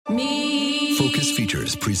Me. Focus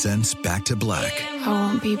Features presents Back to Black. I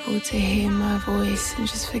want people to hear my voice and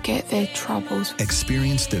just forget their troubles.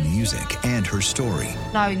 Experience the music and her story.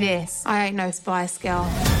 Know this. I ain't no Spice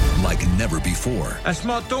Girl. Like never before. That's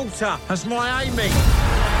my daughter. That's my Amy.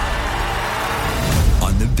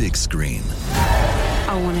 On the big screen.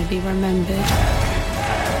 I want to be remembered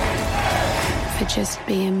for just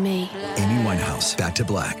being me. Amy Winehouse, Back to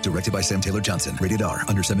Black. Directed by Sam Taylor Johnson. Rated R.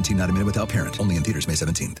 Under 17, not a minute without parent. Only in theaters May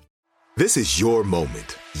 17th. This is your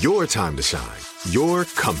moment, your time to shine, your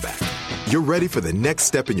comeback. You're ready for the next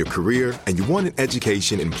step in your career, and you want an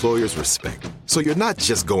education employers respect. So you're not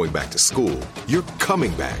just going back to school, you're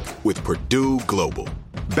coming back with Purdue Global.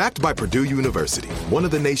 Backed by Purdue University, one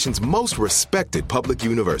of the nation's most respected public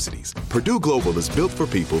universities, Purdue Global is built for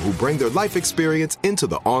people who bring their life experience into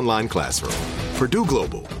the online classroom. Purdue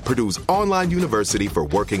Global, Purdue's online university for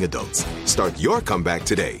working adults. Start your comeback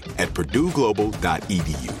today at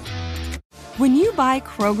purdueglobal.edu. When you buy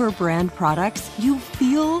Kroger brand products, you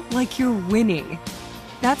feel like you're winning.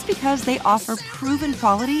 That's because they offer proven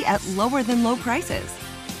quality at lower than low prices.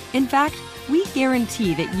 In fact, we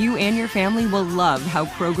guarantee that you and your family will love how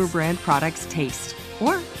Kroger brand products taste,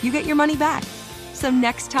 or you get your money back. So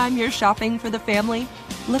next time you're shopping for the family,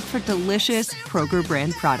 look for delicious Kroger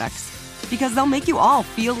brand products, because they'll make you all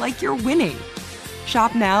feel like you're winning.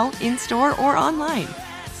 Shop now, in-store, or online.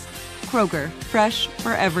 Kroger, fresh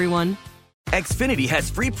for everyone. Xfinity has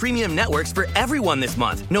free premium networks for everyone this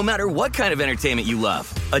month, no matter what kind of entertainment you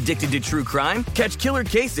love. Addicted to true crime? Catch killer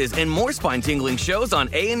cases and more spine-tingling shows on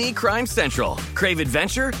A&E Crime Central. Crave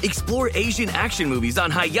adventure? Explore Asian action movies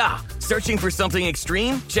on Hayya. Searching for something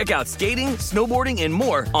extreme? Check out skating, snowboarding, and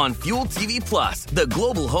more on Fuel TV Plus, the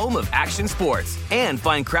global home of action sports. And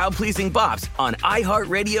find crowd-pleasing bops on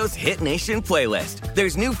iHeartRadio's Hit Nation playlist.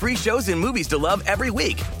 There's new free shows and movies to love every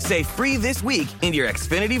week. Say free this week in your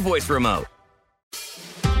Xfinity voice remote.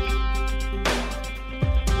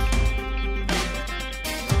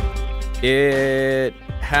 It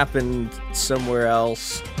happened somewhere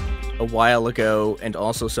else a while ago, and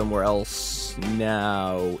also somewhere else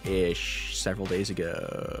now-ish, several days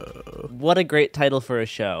ago. What a great title for a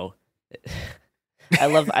show. I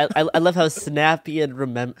love how snappy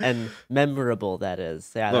and memorable that is.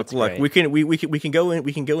 Yeah, look, great. we can go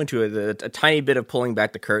into a tiny bit of pulling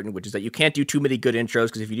back the curtain, which is that you can't do too many good intros,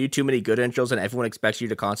 because if you do too many good intros, then everyone expects you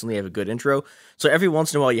to constantly have a good intro. So every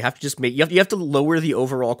once in a while, you have to just you have to lower the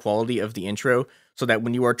overall quality of the intro, so that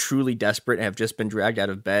when you are truly desperate and have just been dragged out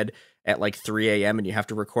of bed at like 3 a.m. and you have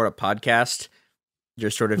to record a podcast, your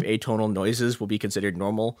sort of atonal noises will be considered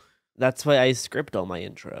normal. That's why I script all my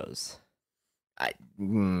intros.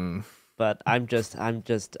 But I'm just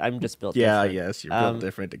built. Yeah, different. yes, you're built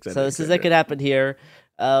different. Exactly. So this is that could happen here.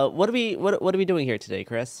 What are we doing here today,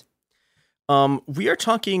 Chris? We are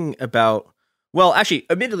talking about. Well, actually,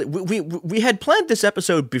 admittedly, we had planned this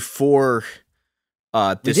episode before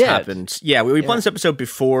this happened. Yeah, we planned this episode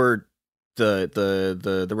before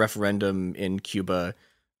the referendum in Cuba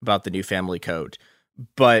about the new family code.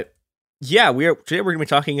 But yeah, today we're going to be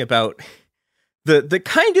talking about the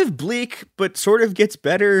kind of bleak but sort of gets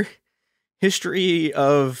better history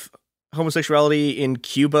of homosexuality in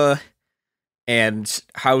Cuba, and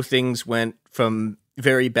how things went from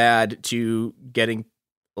very bad to getting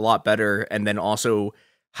a lot better, and then also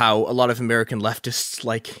how a lot of American leftists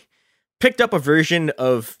like picked up a version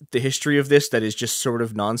of the history of this that is just sort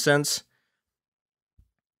of nonsense.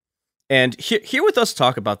 And here with us to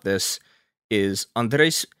talk about this is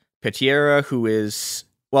Andres Pettiera, who is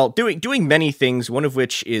doing many things, one of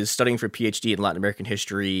which is studying for a PhD in Latin American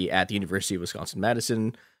history at the University of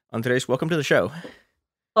Wisconsin-Madison. Andres, welcome to the show.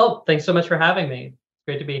 Oh, thanks so much for having me. It's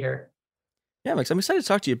great to be here. Yeah, Max, I'm excited to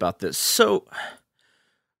talk to you about this. So,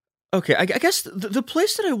 okay, I guess the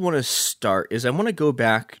place that I want to start is I want to go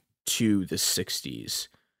back to the 60s.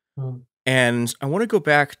 And I want to go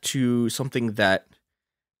back to something that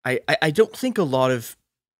I don't think a lot of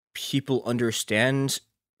people understand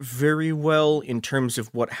very well in terms of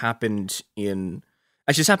what happened in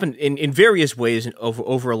various ways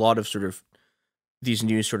over a lot of sort of these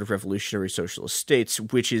new sort of revolutionary socialist states,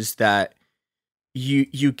 which is that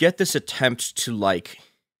you get this attempt to like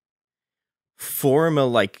form a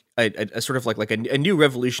sort of like a new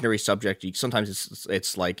revolutionary subject. Sometimes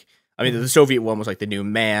it's like, I mean, the Soviet one was like the new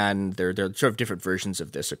man. There are sort of different versions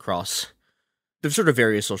of this across the sort of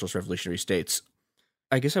various socialist revolutionary states.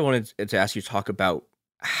 I guess I wanted to ask you to talk about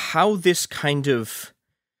how this kind of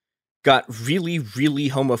got really, really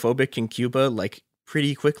homophobic in Cuba, like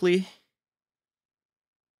pretty quickly.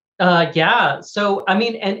 Yeah. So, I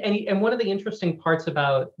mean, and one of the interesting parts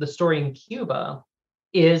about the story in Cuba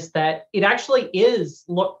is that it actually is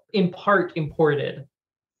in part imported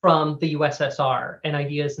from the USSR and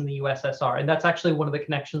ideas in the USSR. And that's actually one of the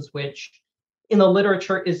connections which in the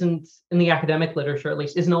literature isn't, in the academic literature at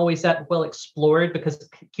least, isn't always that well explored, because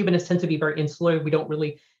Cubanists tend to be very insular. We don't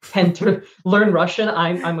really tend to learn Russian.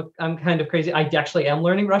 I'm kind of crazy. I actually am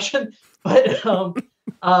learning Russian, but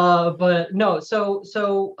no. So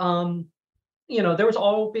there was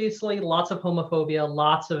obviously lots of homophobia,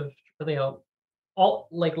 lots of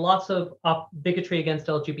lots of bigotry against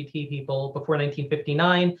LGBT people before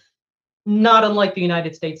 1959. Not unlike the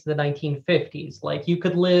United States in the 1950s. Like, you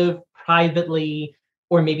could live privately,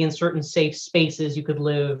 or maybe in certain safe spaces, you could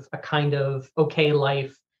live a kind of okay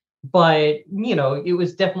life. But, it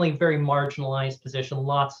was definitely a very marginalized position,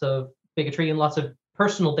 lots of bigotry and lots of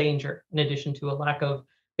personal danger, in addition to a lack of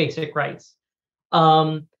basic rights.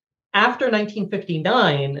 After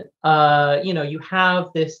 1959, you have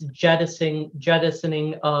this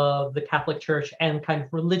jettisoning of the Catholic Church and kind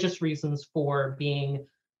of religious reasons for being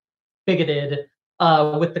bigoted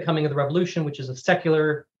with the coming of the revolution, which is a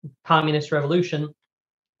secular communist revolution.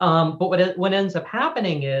 But what ends up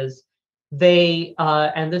happening is they,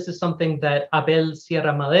 and this is something that Abel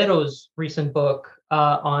Sierra Madero's recent book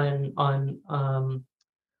on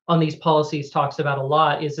these policies talks about a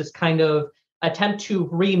lot, is this kind of attempt to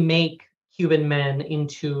remake Cuban men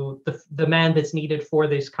into the man that's needed for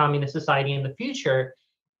this communist society in the future.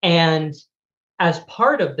 And as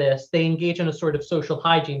part of this, they engage in a sort of social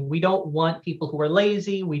hygiene. We don't want people who are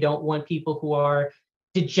lazy. We don't want people who are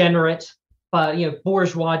degenerate,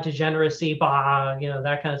 bourgeois degeneracy,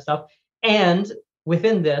 that kind of stuff. And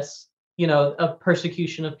within this, a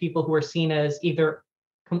persecution of people who are seen as either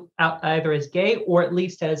as gay or at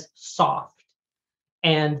least as soft.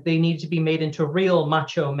 And they need to be made into real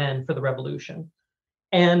macho men for the revolution.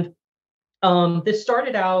 And this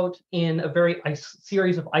started out in a very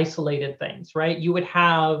series of isolated things, right? You would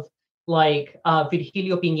have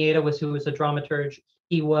Virgilio Piñera who was a dramaturge.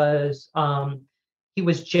 He was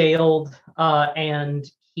jailed,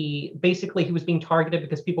 and he was being targeted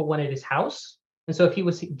because people wanted his house. And so if he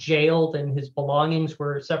was jailed and his belongings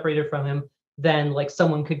were separated from him, then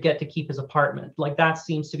someone could get to keep his apartment. That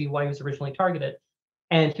seems to be why he was originally targeted.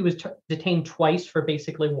 And he was detained twice for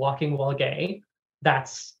basically walking while gay.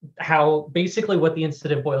 That's how basically what the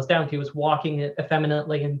incident boils down to. He was walking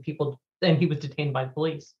effeminately, and he was detained by the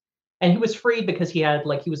police. And he was freed because he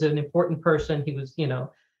was an important person. He was,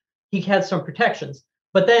 he had some protections.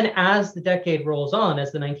 But then as the decade rolls on,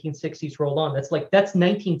 as the 1960s roll on, that's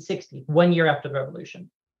 1960, 1 year after the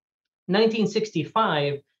revolution.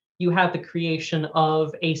 1965, you have the creation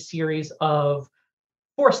of a series of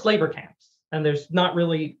forced labor camps. And there's not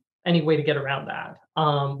really any way to get around that.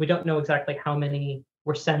 We don't know exactly how many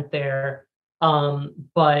were sent there,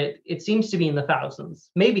 but it seems to be in the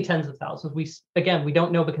thousands, maybe tens of thousands. We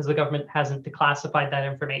don't know because the government hasn't declassified that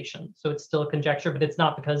information. So it's still a conjecture, but it's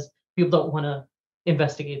not because people don't want to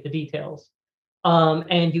investigate the details.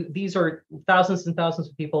 These are thousands and thousands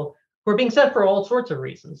of people who are being sent for all sorts of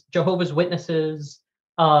reasons. Jehovah's Witnesses,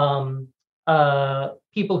 people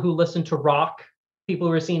who listen to rock, people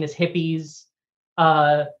who are seen as hippies,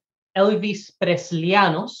 Elvis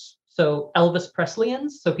Presleyanos, so Elvis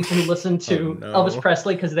Presleyans, so people who listen to Elvis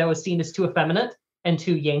Presley because that was seen as too effeminate and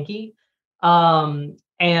too Yankee. And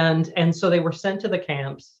so they were sent to the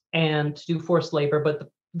camps and to do forced labor, but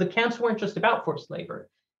the camps weren't just about forced labor.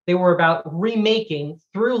 They were about remaking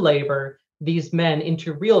through labor these men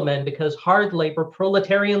into real men, because hard labor,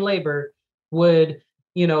 proletarian labor, would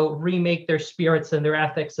remake their spirits and their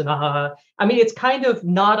ethics. And it's kind of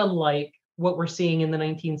not unlike what we're seeing in the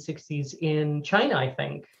 1960s in China, I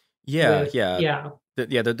think. There's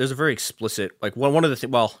a very explicit one of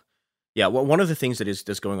the things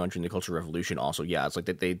that's going on during the Cultural Revolution. Also, it's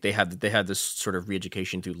that they have this sort of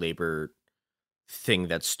re-education through labor thing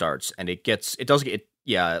that starts, and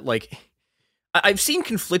I've seen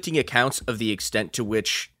conflicting accounts of the extent to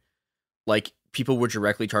which people were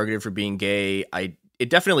directly targeted for being gay. It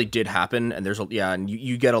definitely did happen, and and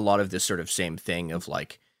you get a lot of this sort of same thing of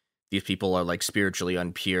these people are spiritually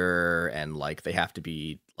unpure, and they have to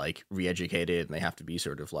be re-educated, and they have to be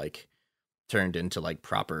sort of turned into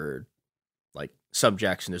proper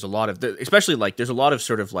subjects. And there's a lot of especially there's a lot of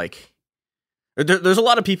sort of there's a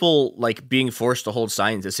lot of people being forced to hold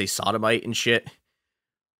signs that say sodomite and shit.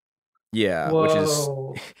 Yeah. Whoa. Which is,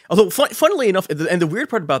 although funnily enough, and the weird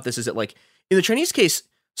part about this is that in the Chinese case,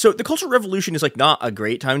 so the Cultural Revolution is not a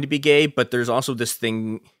great time to be gay, but there's also this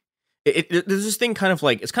thing. There's this thing kind of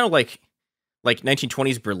it's kind of like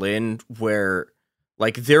 1920s Berlin, where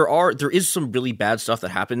there is some really bad stuff that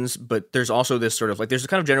happens, but there's also this sort of there's a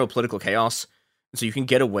kind of general political chaos, So you can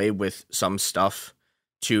get away with some stuff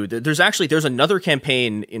too. There's another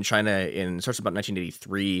campaign in China it starts about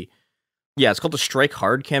 1983. Yeah, it's called the Strike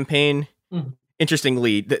Hard campaign. Mm-hmm.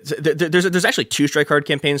 Interestingly, there's actually two Strike Hard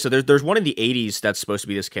campaigns. So there's one in the 80s that's supposed to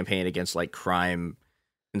be this campaign against like crime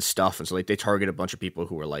and stuff. And so like they target a bunch of people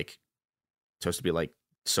who are like supposed to be like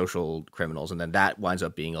social criminals, and then that winds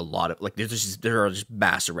up being a lot of like there are just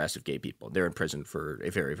mass arrests of gay people. They're in prison for a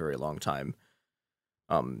very, very long time.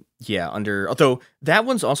 Although that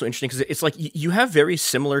one's also interesting because it's like you have very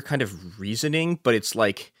similar kind of reasoning, but it's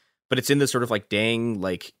in this sort of like dang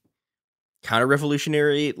like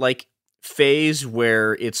counter-revolutionary like phase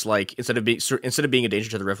where it's like instead of being a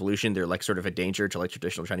danger to the revolution, they're like sort of a danger to like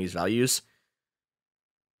traditional Chinese values,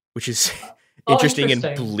 which is interesting and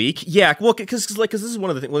bleak. Yeah, well, because this is one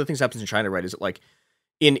of the things that happens in China, right? Is it like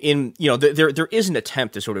in there is an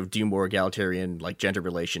attempt to sort of do more egalitarian like gender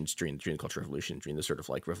relations during the Cultural Revolution, during the sort of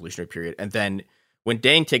like revolutionary period, and then when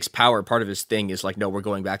Deng takes power, part of his thing is like, no, we're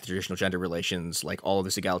going back to traditional gender relations. Like all of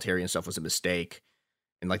this egalitarian stuff was a mistake,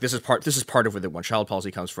 and like this is part of where the one-child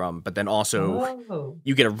policy comes from. But then also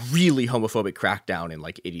you get a really homophobic crackdown in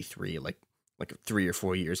like 83, like 3 or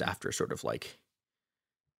 4 years after sort of like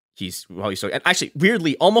and actually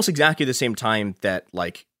weirdly almost exactly the same time that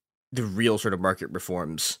like the real sort of market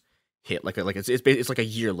reforms hit. It's like a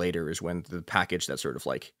year later is when the package that sort of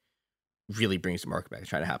like really brings the market back to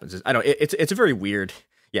China happens. It's a very weird.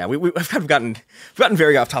 Yeah, we've kind of gotten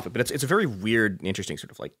very off topic, but it's a very weird and interesting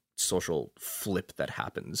sort of like social flip that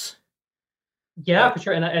happens. Yeah, for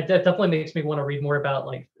sure, and it definitely makes me want to read more about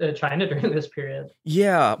like China during this period.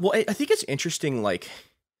 Yeah, well, I think it's interesting. Like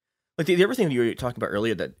the other thing that you were talking about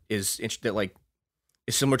earlier that is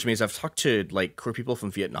similar to me is I've talked to like queer people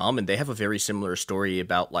from Vietnam, and they have a very similar story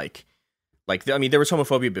about like I mean, there was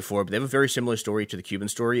homophobia before, but they have a very similar story to the Cuban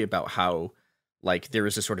story about how like there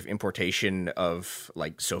was a sort of importation of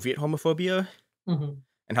like Soviet homophobia, mm-hmm.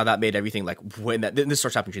 and how that made everything like this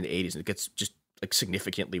starts happening in the 80s, and it gets just like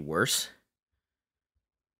significantly worse.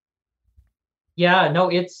 Yeah, no,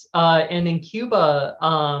 it's and in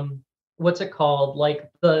Cuba, what's it called? Like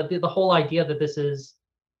the whole idea that this is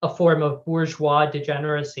a form of bourgeois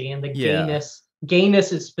degeneracy, and the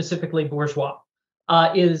gayness is specifically bourgeois,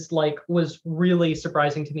 was really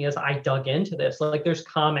surprising to me as I dug into this. Like there's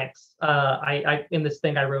comics, I in this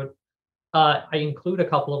thing I wrote, I include a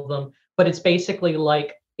couple of them, but it's basically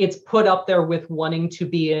like it's put up there with wanting to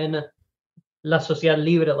be in La Sociedad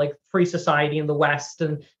Libre, like free society in the West,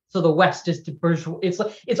 and so the West is bourgeois.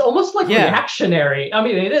 It's almost like reactionary. I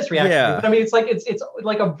mean, it is reactionary, but I mean, it's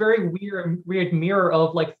like a very weird mirror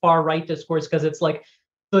of like far right discourse, because it's like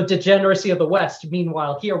the degeneracy of the West.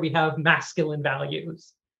 Meanwhile, here we have masculine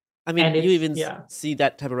values. I mean, you even see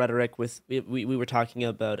that type of rhetoric with we were talking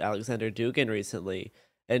about Alexander Dugin recently,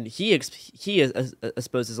 and he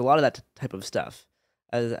exposes a lot of that type of stuff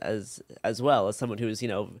as well as someone who's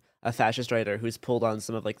a fascist writer who's pulled on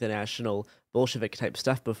some of like the national Bolshevik type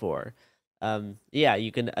stuff before.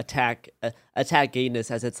 You can attack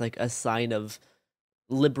gayness as it's like a sign of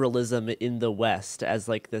liberalism in the West, as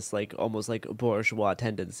like this like almost like bourgeois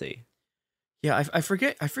tendency. Yeah, I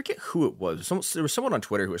forget who it was. There was someone on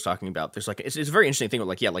Twitter who was talking about there's like it's a very interesting thing with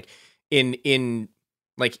like in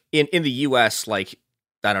the US, like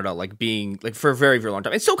I don't know, like being like for a very, very long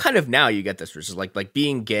time. And still kind of now you get this, which is like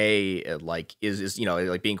being gay, like is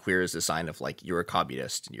like being queer is a sign of like you're a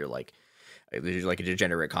communist and you're like a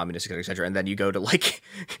degenerate communist, etc. And then you go to like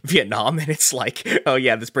Vietnam and it's like, oh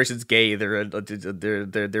yeah, this person's gay. They're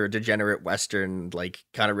a degenerate Western like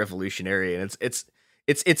kind of revolutionary, and it's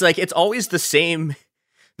like it's always the same.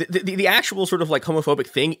 The actual sort of like homophobic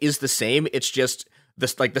thing is the same. It's just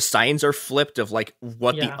this like the signs are flipped of like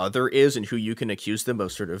what the other is and who you can accuse them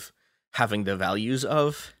of sort of having the values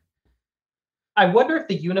of. I wonder if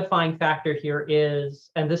the unifying factor here is,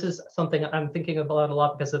 and this is something I'm thinking about a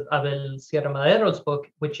lot because of Abel Sierra Madero's book,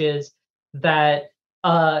 which is that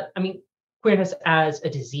queerness as a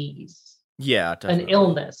disease. Yeah, definitely. An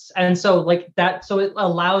illness. And so like that, so it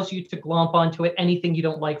allows you to glomp onto it anything you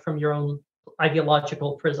don't like from your own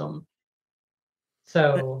ideological prism.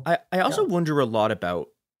 So I also wonder a lot about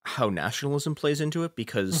how nationalism plays into it,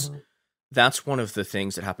 because that's one of the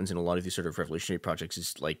things that happens in a lot of these sort of revolutionary projects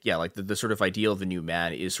is like, like the sort of ideal of the new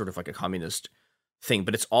man is sort of like a communist thing,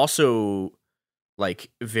 but it's also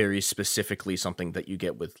like very specifically something that you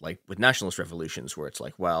get with nationalist revolutions, where it's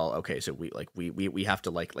like, well, okay, so we have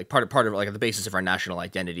to like part of like the basis of our national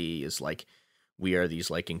identity is like we are these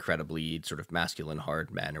like incredibly sort of masculine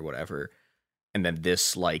hard men or whatever, and then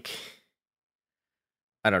this like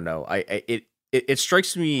I don't know, it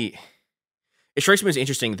strikes me it strikes me as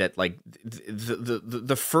interesting that like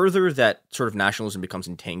the further that sort of nationalism becomes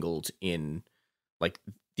entangled in like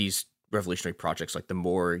these revolutionary projects, like the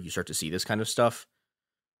more you start to see this kind of stuff.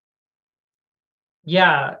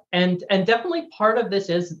 Yeah, and definitely part of this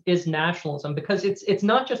is nationalism, because it's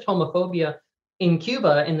not just homophobia in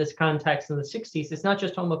Cuba in this context in the 60s. It's not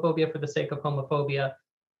just homophobia for the sake of homophobia,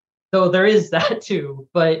 though there is that too.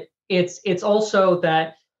 But it's also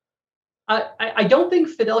that I don't think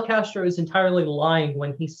Fidel Castro is entirely lying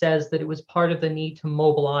when he says that it was part of the need to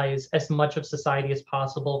mobilize as much of society as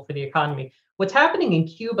possible for the economy. What's happening in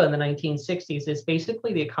Cuba in the 1960s is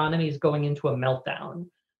basically the economy is going into a meltdown.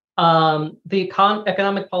 The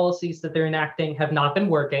economic policies that they're enacting have not been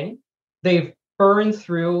working. They've burned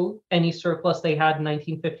through any surplus they had in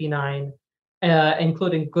 1959,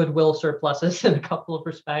 including goodwill surpluses in a couple of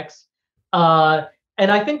respects. And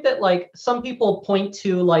I think that like some people point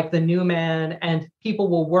to like the new man and people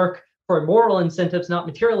will work for moral incentives, not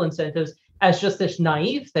material incentives, as just this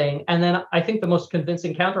naive thing. And then I think the most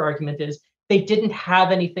convincing counter argument is they didn't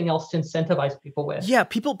have anything else to incentivize people with. Yeah,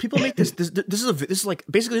 people make this is like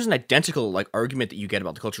basically there's an identical like argument that you get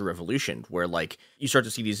about the Cultural Revolution, where like you start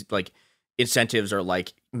to see these like incentives, or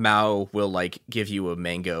like Mao will like give you a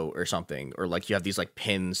mango or something, or like you have these like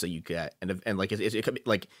pins that you get, and like it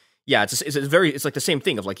like yeah, it's like the same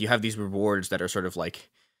thing of like you have these rewards that are sort of like,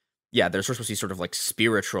 yeah, they're supposed to be sort of like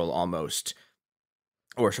spiritual almost,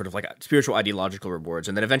 or sort of like spiritual ideological rewards,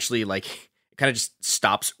 and then eventually like it kind of just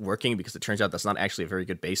stops working because it turns out that's not actually a very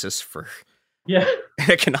good basis for an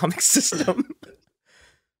economic system.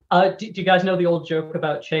 Do you guys know the old joke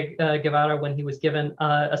about Che Guevara when he was given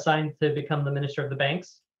assigned to become the minister of the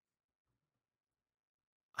banks?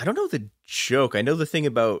 I don't know the joke. I know the thing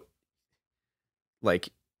about like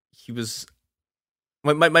he was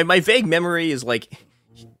my vague memory is like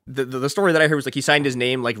the story that I heard was like he signed his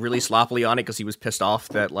name like really sloppily on it because he was pissed off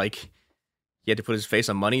that like he had to put his face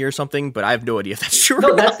on money or something, but I have no idea if that's true.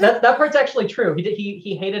 No, that part's actually true.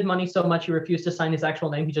 He hated money so much he refused to sign his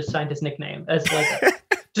actual name. He just signed his nickname as like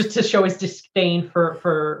just to show his disdain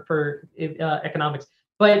for economics.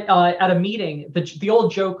 But at a meeting, the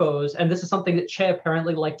old joke goes, and this is something that Che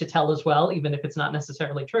apparently liked to tell as well, even if it's not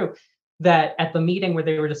necessarily true, that at the meeting where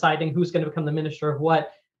they were deciding who's going to become the minister of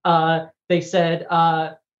what, they said,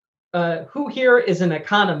 who here is an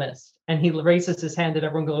economist? And he raises his hand and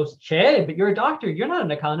everyone goes, Che, but you're a doctor. You're not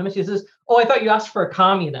an economist. He says, oh, I thought you asked for a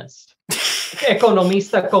communist.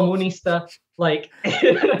 Economista, comunista. Like,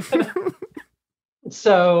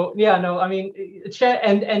 so, yeah, no, I mean, Che,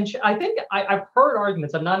 and I think I've heard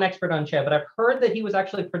arguments. I'm not an expert on Che, but I've heard that he was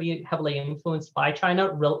actually pretty heavily influenced by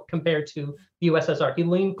China compared to the USSR. He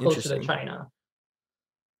leaned closer to China.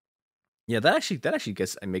 Yeah, that actually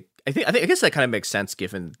gets I guess that kind of makes sense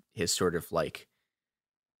given his sort of like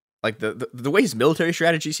the way his military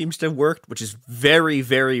strategy seems to have worked, which is very,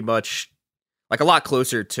 very much like a lot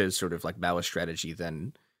closer to sort of like Maoist strategy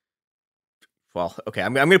than, well, okay,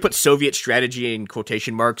 I'm going to put Soviet strategy in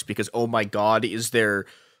quotation marks because, oh my God, is there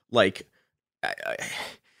like I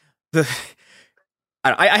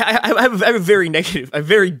have a very negative, a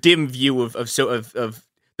very dim view of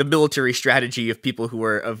the military strategy of people who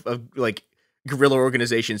are of like guerrilla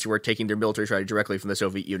organizations who are taking their military strategy directly from the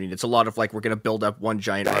Soviet Union. It's a lot of like, we're going to build up one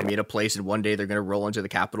giant army in a place and one day they're going to roll into the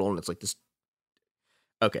capital and it's like this.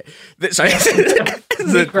 Okay. Sorry.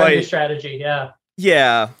 The strategy. Yeah.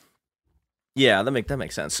 Yeah. Yeah. That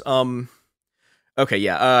makes sense. Okay.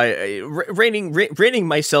 Yeah. Reining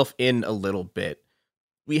myself in a little bit.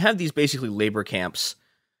 We have these basically labor camps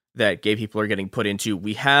that gay people are getting put into.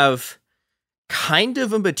 We have kind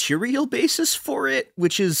of a material basis for it,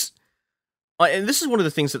 which is, and this is one of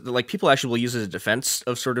the things that like people actually will use as a defense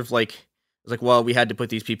of sort of like, it's like, well, we had to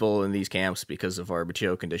put these people in these camps because of our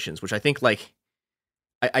material conditions, which I think like,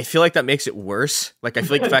 I feel like that makes it worse. Like, I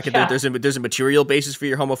feel like the fact that there's a material basis for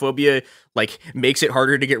your homophobia, like, makes it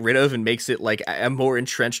harder to get rid of and makes it like a more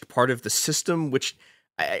entrenched part of the system, which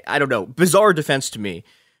I don't know, bizarre defense to me.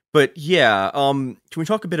 But yeah, can we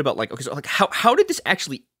talk a bit about like, okay, so like how did this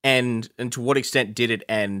actually end, and to what extent did it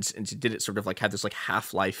end, and did it sort of like have this like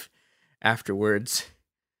half-life afterwards?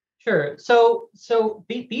 Sure. So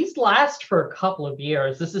these last for a couple of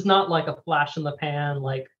years. This is not like a flash in the pan,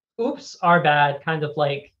 like, oops, our bad, kind of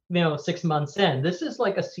like, 6 months in. This is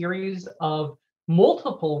like a series of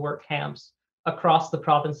multiple work camps across the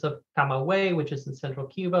province of Camagüey, which is in central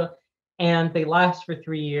Cuba. And they last for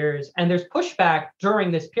 3 years. And there's pushback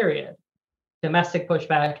during this period. Domestic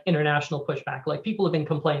pushback, international pushback. Like, people have been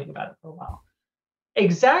complaining about it for a while.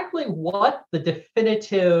 Exactly what the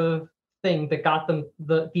definitive thing that got them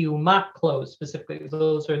the UMAC closed specifically,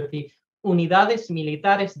 those are the unidades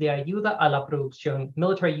militares de ayuda a la producción,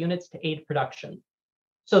 military units to aid production.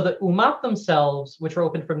 So the UMAP themselves, which were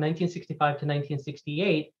opened from 1965 to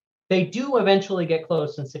 1968, they do eventually get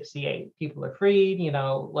closed in 68. People are freed,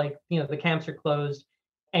 the camps are closed,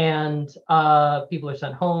 and people are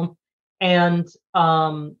sent home. And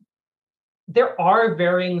there are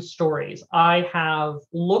varying stories. I have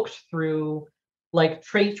looked through,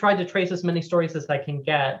 tried to trace as many stories as I can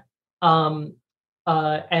get. And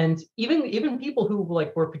even people who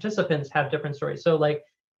were participants have different stories. So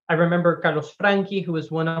I remember Carlos Franchi, who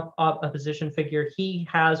was one opposition figure. He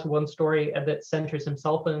has one story that centers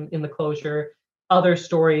himself in the closure. Other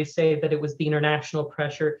stories say that it was the international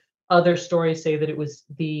pressure. Other stories say that it was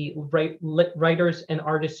the Writers and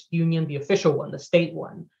Artists Union, the official one, the state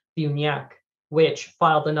one, the UNIAC, which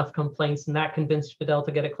filed enough complaints, and that convinced Fidel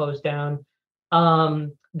to get it closed down.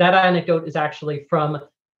 That anecdote is actually from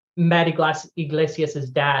Matt Iglesias'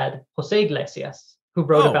 dad, Jose Iglesias, who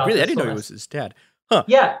wrote about really? this. I didn't know he was his dad. Huh.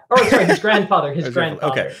 Yeah. Oh, sorry, his grandfather.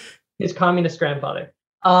 Okay. His communist grandfather.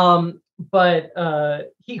 But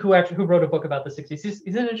he who wrote a book about the 60s.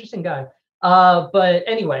 He's an interesting guy. But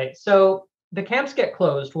anyway, so the camps get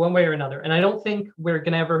closed one way or another, and I don't think we're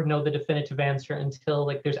gonna ever know the definitive answer until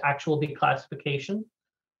there's actual declassification.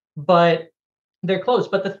 But they're closed.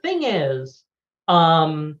 But the thing is,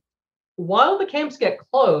 while the camps get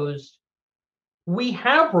closed, we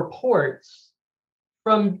have reports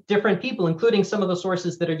from different people, including some of the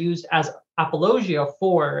sources that are used as apologia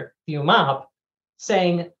for the UMAP,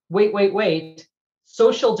 saying, wait,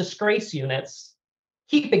 social disgrace units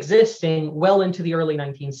keep existing well into the early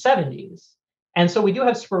 1970s. And so we do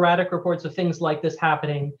have sporadic reports of things like this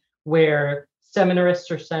happening, where seminarists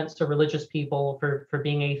are sent to religious people for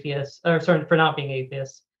being atheists, for not being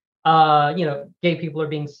atheists. Gay people are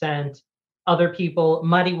being sent. Other people,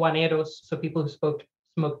 marihuaneros, so people who smoke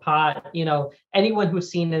pot, anyone who's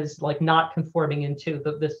seen as not conforming into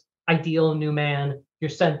this ideal new man, you're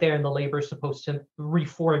sent there, and the labor is supposed to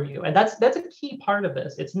reform you. And that's a key part of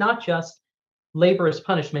this. It's not just labor as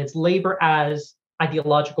punishment, it's labor as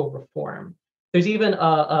ideological reform. There's even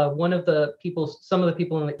some of the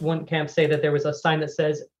people in one camp say that there was a sign that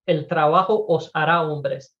says, El trabajo os hará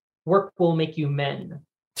hombres, work will make you men.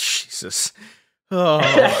 Jesus.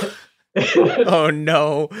 Oh. Oh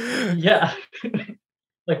no. Yeah.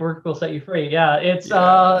 Work will set you free. Yeah. It's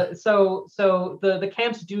so the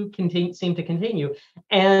camps do seem to continue.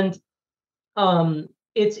 And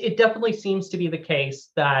it definitely seems to be the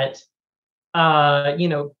case that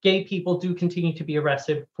gay people do continue to be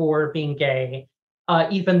arrested for being gay,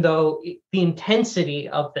 even though the intensity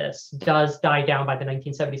of this does die down by the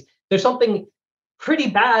 1970s. There's something pretty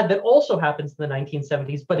bad that also happens in the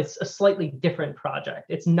 1970s, but it's a slightly different project.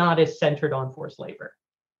 It's not as centered on forced labor.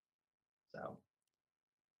 So.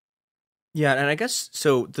 Yeah, and I guess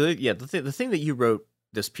so. The thing that you wrote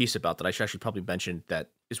this piece about that I should actually probably mention,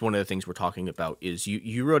 that is one of the things we're talking about, is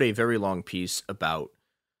you wrote a very long piece about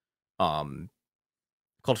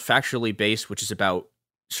called Factually Based, which is about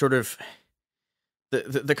sort of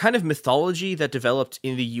the kind of mythology that developed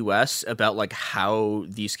in the US about how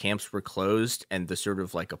these camps were closed and the sort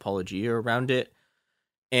of apologia around it.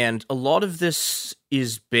 And a lot of this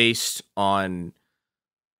is based on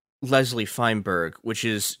Leslie Feinberg, which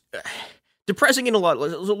is depressing in a lot.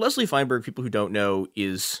 So Leslie Feinberg, people who don't know,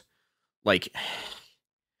 is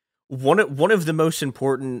one of the most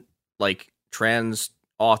important trans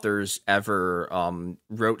authors ever.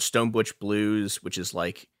 Wrote Stone Butch Blues, which is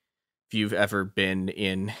if you've ever been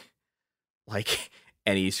in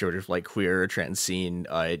any sort of queer or trans scene,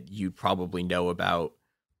 you probably know about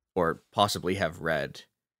or possibly have read.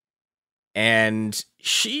 And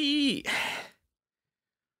she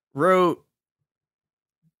wrote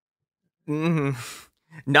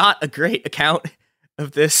not a great account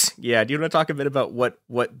of this. Yeah, do you want to talk a bit about what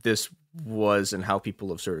this was and how people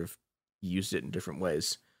have sort of used it in different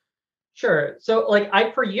ways? Sure. So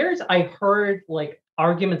for years I heard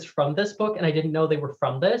arguments from this book, and I didn't know they were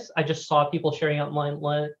from this. I just saw people sharing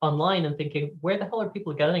online and thinking, where the hell are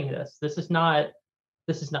people getting this? This is not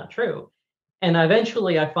true. And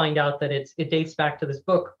eventually I find out that it dates back to this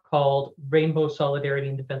book called Rainbow Solidarity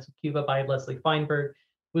in Defense of Cuba by Leslie Feinberg.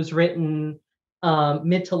 It was written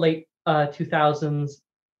mid to late 2000s.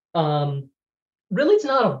 Really, it's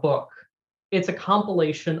not a book. It's a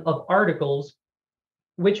compilation of articles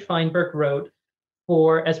which Feinberg wrote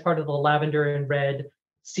as part of the Lavender and Red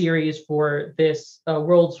series for this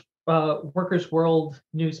Workers' World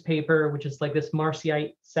newspaper, which is this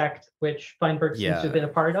Marciite sect, which Feinberg seems to have been a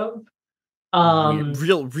part of.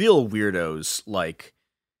 Real weirdos.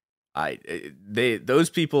 Those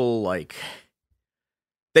people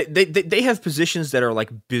They have positions that are like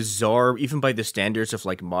bizarre, even by the standards of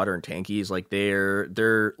like modern tankies. Like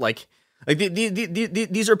they're like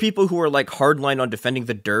these are people who are like hardline on defending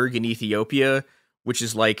the Derg in Ethiopia, which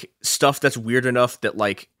is like stuff that's weird enough that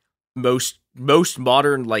like most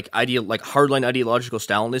modern like hardline ideological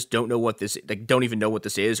Stalinists don't know what this don't even know what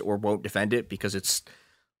this is or won't defend it because it's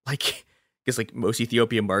like most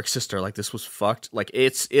Ethiopian Marxists are like, this was fucked. Like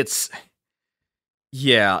it's.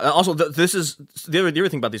 Yeah. Also, this is the other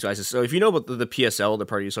thing about these guys is, so if you know about the PSL, the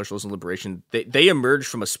Party of Socialism and Liberation, they emerged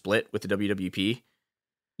from a split with the WWP.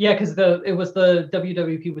 Yeah, because the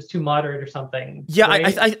WWP was too moderate or something. Yeah,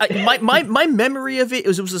 right? my memory of it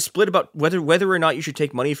was a split about whether or not you should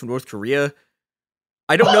take money from North Korea.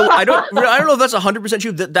 I don't know. I don't know if that's 100%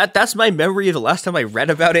 true. That's my memory of the last time I read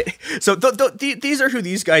about it. So these are who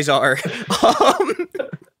these guys are.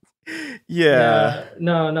 Yeah.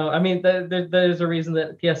 No. I mean, there's a reason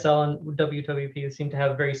that PSL and WWP seem to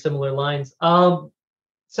have very similar lines.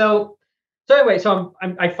 So anyway,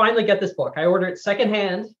 I finally get this book. I order it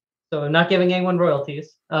secondhand, so I'm not giving anyone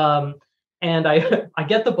royalties. And I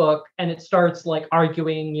get the book, and it starts like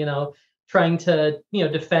arguing, trying to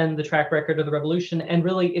defend the track record of the revolution. And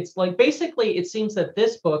really, it's like basically it seems that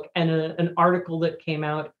this book and an article that came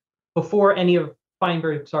out before any of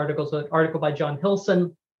Feinberg's articles, an article by John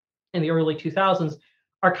Hilson in the early 2000s,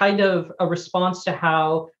 are kind of a response to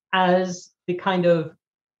how LGBT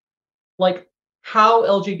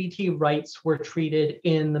rights were treated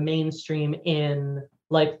in the mainstream in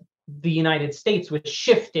like the United States was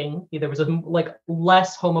shifting. There was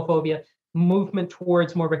less homophobia, movement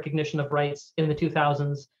towards more recognition of rights in the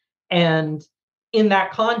 2000s. And in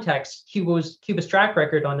that context, Cuba's track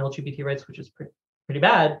record on LGBT rights, which is pretty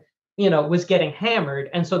bad, was getting hammered.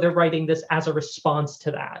 And so they're writing this as a response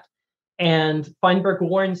to that. And Feinberg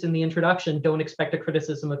warns in the introduction, don't expect a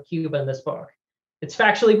criticism of Cuba in this book. It's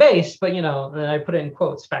factually based, but, and I put it in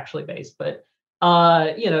quotes, factually based, but,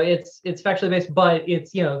 it's factually based, but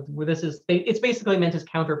it's, it's basically meant as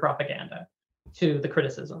counter propaganda to the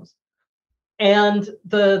criticisms. And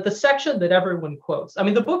the section that everyone quotes, I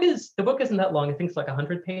mean, the book isn't that long. I think it's like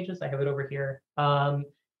 100 pages. I have it over here.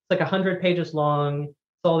 It's like 100 pages long.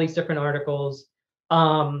 It's all these different articles.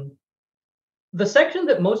 The section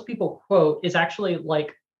that most people quote is actually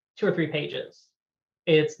like 2 or 3 pages.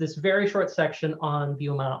 It's this very short section on the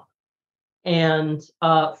UMAP. And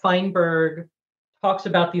Feinberg talks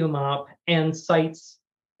about the UMAP and cites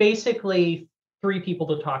basically 3 people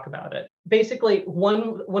to talk about it. Basically,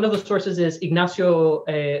 one of the sources is Ignacio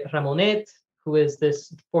Ramonet, who is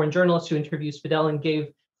this foreign journalist who interviews Fidel and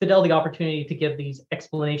gave Fidel the opportunity to give these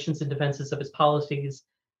explanations and defenses of his policies,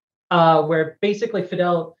 where basically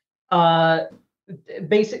Fidel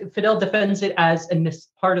defends it as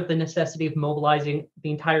part of the necessity of mobilizing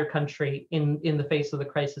the entire country in the face of the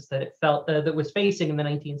crisis that it felt that was facing in the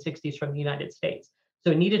 1960s from the United States.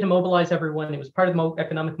 So it needed to mobilize everyone. It was part of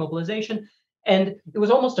economic mobilization. And it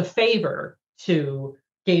was almost a favor to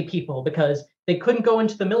gay people because they couldn't go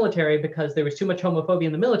into the military because there was too much homophobia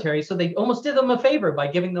in the military. So they almost did them a favor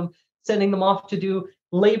by sending them off to do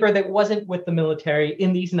labor that wasn't with the military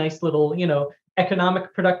in these nice little,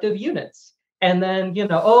 economic productive units. And then,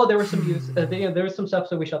 there was some use, there was some stuff,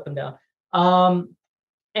 so we shut them down.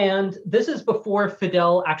 And this is before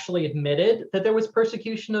Fidel actually admitted that there was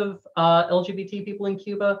persecution of LGBT people in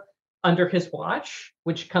Cuba under his watch,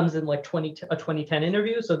 which comes in like a 2010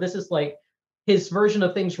 interview. So this is like his version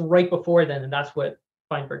of things right before then, and that's what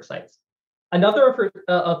Feinberg cites. Another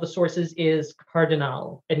of the sources is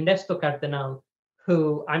Cardenal, Ernesto Cardenal,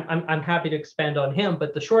 who I'm happy to expand on him,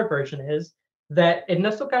 but the short version is that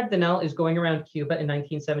Ernesto Cardenal is going around Cuba in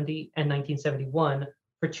 1970 and 1971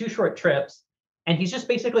 for 2 short trips, and he's just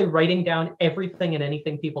basically writing down everything and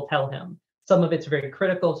anything people tell him. Some of it's very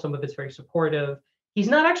critical, some of it's very supportive. He's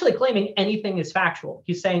not actually claiming anything is factual.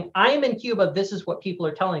 He's saying, I am in Cuba, this is what people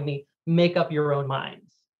are telling me, make up your own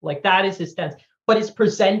minds. Like that is his stance, but it's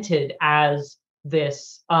presented as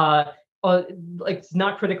this, it's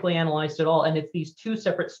not critically analyzed at all. And it's these 2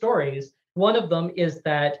 separate stories. One of them is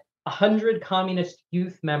that 100 communist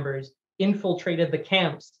youth members infiltrated the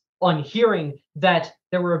camps on hearing that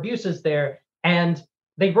there were abuses there. And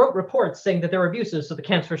they wrote reports saying that there were abuses, so the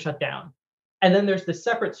camps were shut down. And then there's this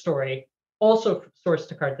separate story, also sourced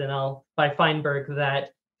to Cardenal by Feinberg,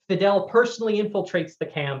 that Fidel personally infiltrates the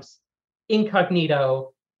camps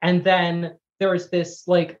incognito. And then there was this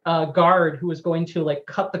guard who was going to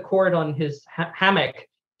cut the cord on his hammock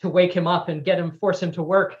to wake him up and force him to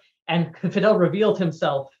work. And Fidel revealed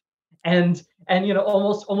himself. And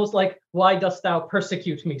almost like, why dost thou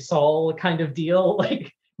persecute me, Saul, kind of deal.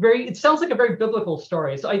 It sounds like a very biblical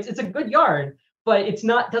story. So it's a good yarn, but it's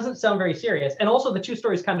not, doesn't sound very serious. And also the two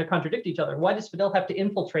stories kind of contradict each other. Why does Fidel have to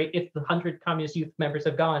infiltrate if the 100 communist youth members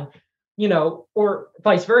have gone, or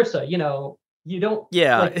vice versa, you don't.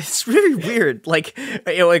 Yeah, it's really weird.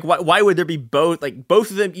 Why would there be both? Like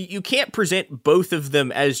both of them, you can't present both of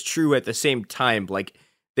them as true at the same time. Like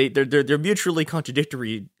they're mutually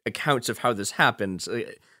contradictory accounts of how this happens.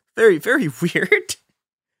 Very, very weird.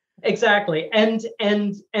 Exactly. And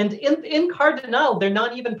in Cardinal, they're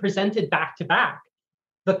not even presented back to back.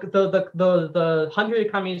 The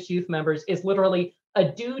 100 communist youth members is literally a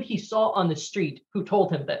dude he saw on the street who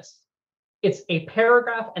told him this. It's a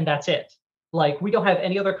paragraph and that's it. Like, we don't have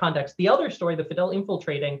any other context. The other story, the Fidel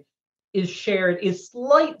infiltrating,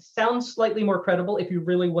 sounds slightly more credible if you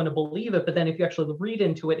really want to believe it, but then if you actually read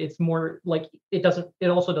into it, it's more like it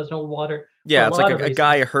also does no water. Yeah, it's like a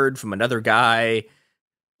guy heard from another guy.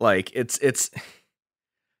 Like it's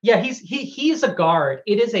yeah, he's a guard.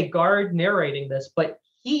 It is a guard narrating this, but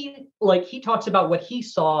he talks about what he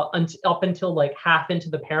saw up until like half into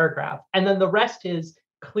the paragraph, and then the rest is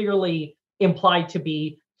clearly implied to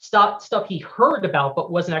be stuff he heard about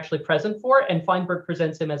but wasn't actually present for, and Feinberg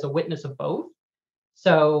presents him as a witness of both.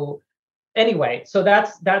 So anyway, so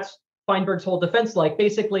that's Feinberg's whole defense. Like,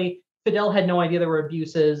 basically, Fidel had no idea there were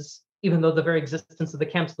abuses, even though the very existence of the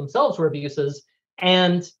camps themselves were abuses.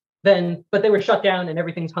 But they were shut down and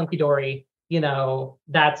everything's hunky-dory.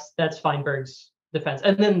 That's Feinberg's defense.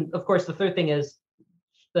 And then, of course, the third thing is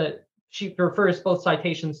that she refers both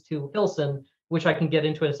citations to Hilson, which I can get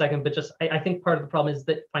into in a second. But just, I think part of the problem is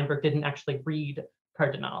that Feinberg didn't actually read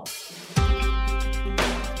Cardinal.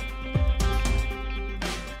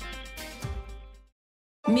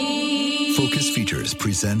 Focus Features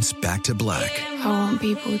presents Back to Black. I want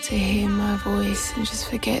people to hear my voice and just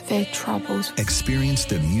forget their troubles. Experience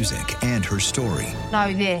the music and her story.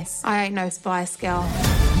 Know this, I ain't no Spice Girl.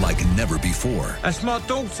 Like never before. That's my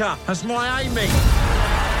daughter. That's my Amy.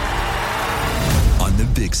 On the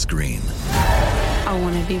big screen. I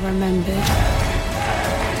want to be remembered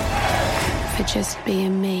for just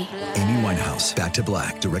being me. Amy Winehouse, Back to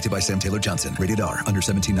Black, directed by Sam Taylor Johnson. Rated R, under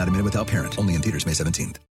 17, not a minute without parent. Only in theaters May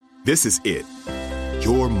 17th. This is it.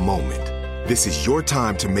 Your moment. This is your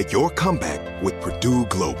time to make your comeback with Purdue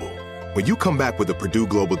Global. When you come back with a Purdue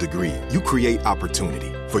Global degree, you create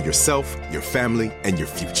opportunity for yourself, your family, and your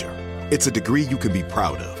future. It's a degree you can be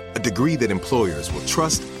proud of, a degree that employers will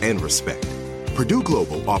trust and respect. Purdue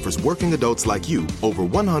Global offers working adults like you over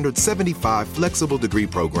 175 flexible degree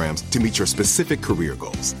programs to meet your specific career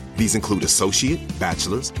goals. These include associate,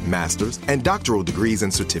 bachelor's, master's, and doctoral degrees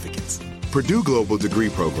and certificates. Purdue Global degree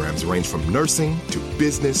programs range from nursing to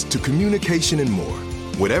business to communication and more.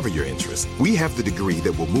 Whatever your interest, we have the degree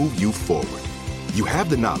that will move you forward. You have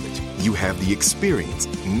the knowledge, you have the experience.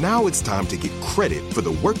 Now it's time to get credit for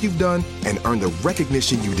the work you've done and earn the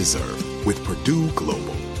recognition you deserve with Purdue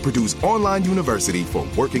Global, Purdue's online university for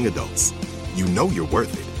working adults. You know you're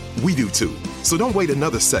worth it. We do too. So don't wait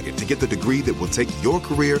another second to get the degree that will take your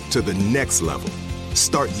career to the next level.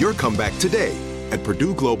 Start your comeback today at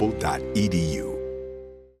purdueglobal.edu.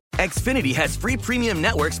 Xfinity has free premium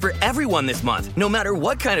networks for everyone this month, no matter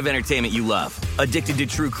what kind of entertainment you love. Addicted to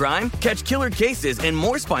true crime? Catch killer cases and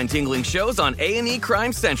more spine-tingling shows on A&E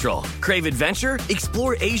Crime Central. Crave adventure?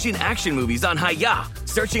 Explore Asian action movies on Hi-YAH.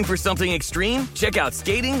 Searching for something extreme? Check out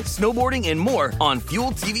skating, snowboarding, and more on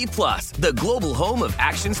Fuel TV Plus, the global home of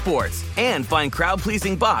action sports. And find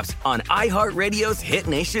crowd-pleasing bops on iHeartRadio's Hit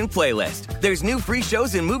Nation playlist. There's new free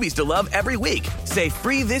shows and movies to love every week. Say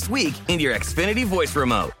free this week in your Xfinity voice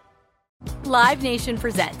remote. Live Nation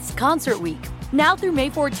presents Concert Week. Now through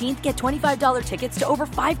May 14th, get $25 tickets to over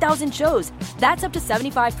 5,000 shows. That's up to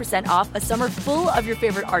 75% off a summer full of your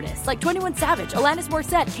favorite artists like 21 Savage, Alanis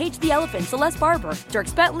Morissette, Cage the Elephant, Celeste Barber,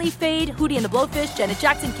 Dierks Bentley, Fade, Hootie and the Blowfish, Janet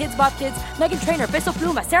Jackson, Kids Bop Kids, Meghan Trainor, Bissell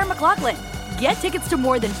Pluma, Sarah McLachlan. Get tickets to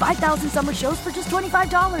more than 5,000 summer shows for just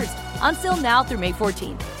 $25. Until now through May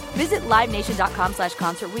 14th. Visit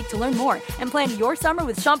LiveNation.com/Concert Week to learn more and plan your summer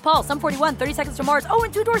with Sean Paul, Sum 41, 30 Seconds to Mars,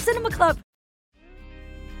 and Two Door Cinema Club.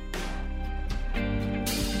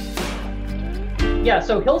 Yeah,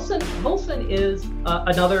 so Hilson is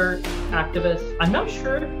another activist. I'm not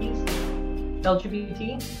sure if he's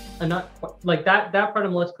LGBT. I'm not like that part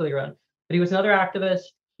I'm less clear on. But he was another activist.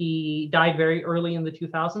 He died very early in the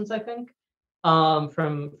 2000s, I think,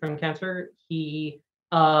 from cancer.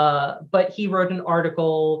 But he wrote an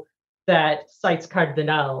article that cites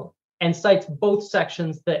Cardinal and cites both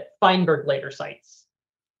sections that Feinberg later cites,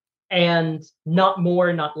 and not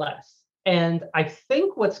more, not less. And I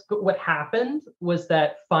think what happened was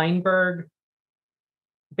that Feinberg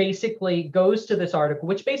basically goes to this article,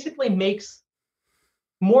 which basically makes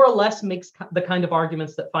more or less makes the kind of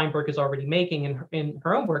arguments that Feinberg is already making in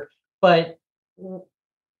her own work. But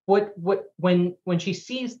when she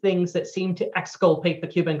sees things that seem to exculpate the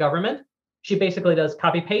Cuban government, she basically does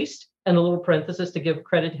copy paste and a little parenthesis to give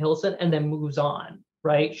credit to Hilson, and then moves on.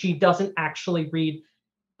 Right? She doesn't actually read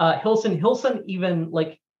Hilson. Hilson even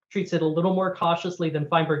like treats it a little more cautiously than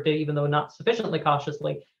Feinberg did, even though not sufficiently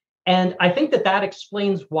cautiously. And I think that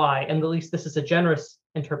explains why, and at least this is a generous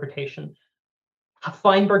interpretation,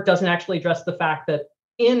 Feinberg doesn't actually address the fact that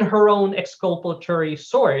in her own exculpatory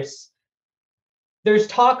source, there's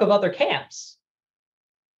talk of other camps.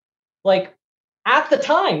 Like, at the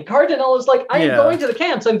time, Cardinal is like, I am going to the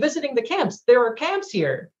camps. I'm visiting the camps. There are camps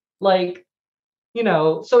here. Like,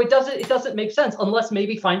 so it doesn't make sense unless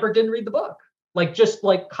maybe Feinberg didn't read the book. Like, just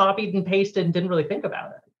like copied and pasted and didn't really think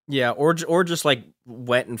about it. Yeah, or just like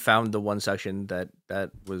went and found the one section that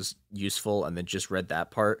was useful and then just read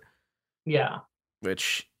that part. Yeah.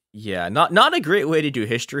 Which, not a great way to do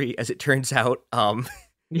history, as it turns out.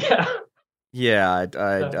 Yeah. Yeah,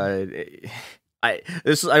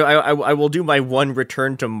 I will do my one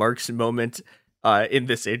return to Marx moment in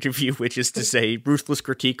this interview, which is to say ruthless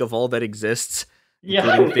critique of all that exists,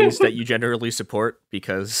 including things that you generally support,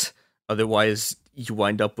 because otherwise you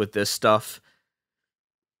wind up with this stuff.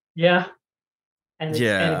 Yeah. And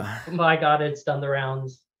my God, it's done the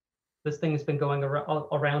rounds. This thing's been going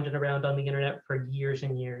around and around on the internet for years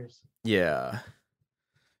and years. Yeah.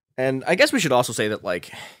 And I guess we should also say that,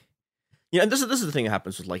 like, this is the thing that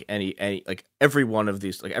happens with like any like every one of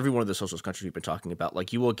these, like every one of the socialist countries we've been talking about.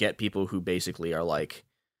 Like, you will get people who basically are like,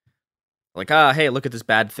 hey, look at this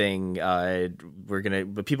bad thing.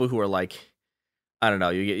 But people who are like, I don't know,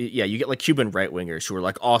 you get like Cuban right wingers who are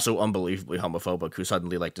like also unbelievably homophobic, who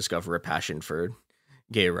suddenly like discover a passion for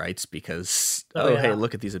gay rights because hey,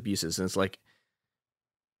 look at these abuses, and it's like,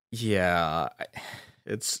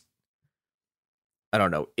 it's, I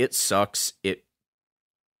don't know, it sucks. And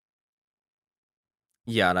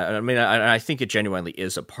I think it genuinely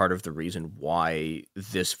is a part of the reason why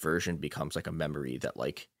this version becomes like a memory that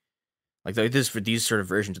like this, for these sort of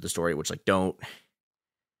versions of the story, which like don't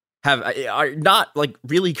are not like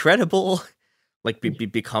really credible, like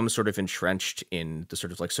become sort of entrenched in the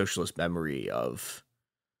sort of like socialist memory of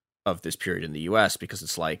this period in the US, because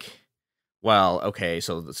it's like, well, okay,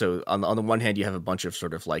 so on the one hand you have a bunch of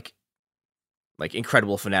sort of like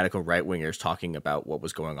incredible fanatical right wingers talking about what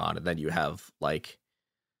was going on, and then you have like,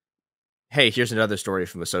 hey, here's another story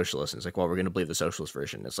from a socialist, and it's like, well, we're going to believe the socialist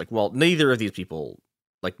version. It's like, well, neither of these people,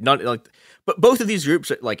 like, none, like, but both of these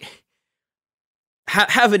groups like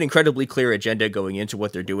have an incredibly clear agenda going into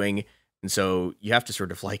what they're doing, and so you have to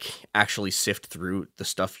sort of like actually sift through the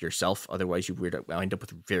stuff yourself. Otherwise, you wind up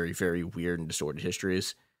with very, very weird and distorted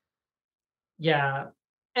histories. Yeah,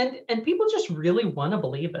 and people just really want to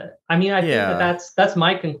believe it. I mean, I think that's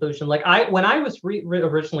my conclusion. Like, when I was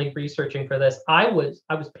originally researching for this, I was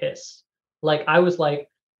pissed. Like, I was like,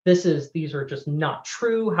 these are just not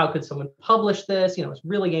true. How could someone publish this? I was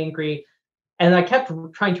really angry. And I kept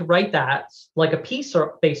trying to write that, like a piece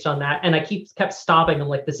based on that. And I kept stopping. I'm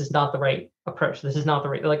like, this is not the right approach. This is not the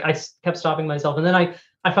right, like, I kept stopping myself. And then I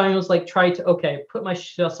finally was like, try to, put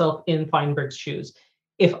myself in Feinberg's shoes.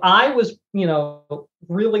 If I was,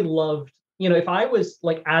 really loved, if I was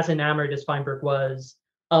like as enamored as Feinberg was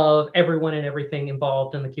of everyone and everything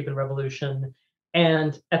involved in the Cuban Revolution,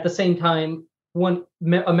 and at the same time, a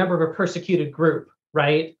member of a persecuted group,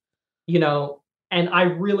 right? And I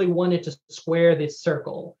really wanted to square this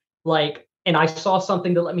circle, like, and I saw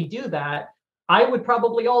something to let me do that, I would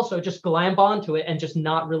probably also just glamp onto it and just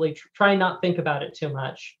not really try not think about it too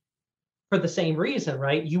much, for the same reason,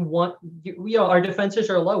 right? Our defenses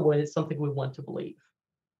are low when it's something we want to believe.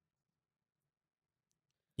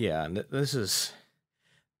 Yeah, and this is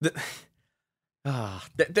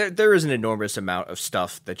there is an enormous amount of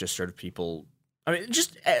stuff that just sort of people, I mean,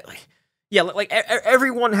 just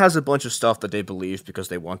everyone has a bunch of stuff that they believe because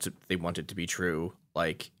they want it to be true.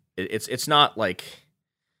 Like, it's not like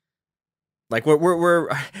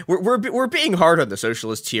we're being hard on the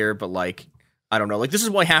socialists here, but like, I don't know, like, this is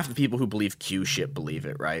why half the people who believe Q shit believe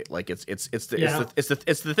it, right? Like, it's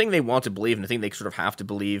the thing they want to believe, and the thing they sort of have to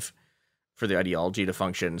believe for the ideology to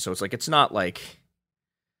function. So it's like, it's not like,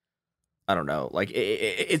 I don't know, like,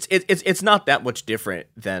 it's not that much different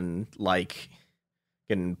than like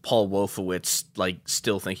in Paul Wolfowitz like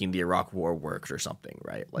still thinking the Iraq War worked or something,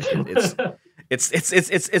 right? Like, it's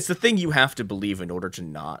the thing you have to believe in order to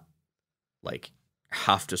not like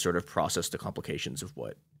have to sort of process the complications of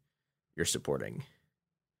what you're supporting.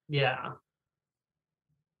 Yeah.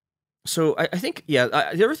 So I think, the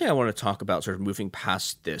other thing I want to talk about, sort of moving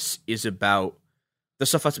past this, is about the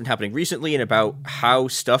stuff that's been happening recently and about how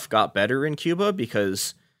stuff got better in Cuba,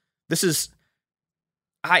 because this is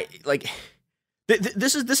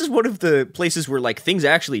this is one of the places where like things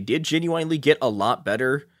actually did genuinely get a lot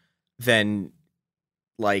better than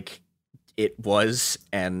like it was,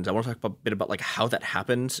 and I want to talk a bit about like how that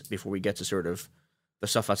happened before we get to sort of the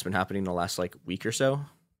stuff that's been happening in the last like week or so.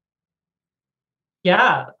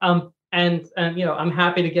 Yeah. And you know, I'm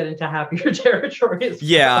happy to get into happier territory.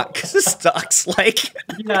 Yeah, because it sucks. Like,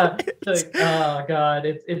 yeah, like, oh god,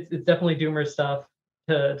 it's definitely doomer stuff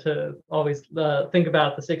to always think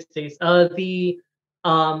about the 60s.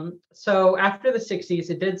 So after the 60s,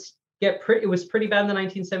 it did it was pretty bad in the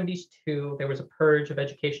 1970s too. There was a purge of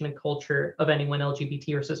education and culture of anyone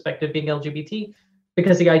LGBT or suspected of being LGBT,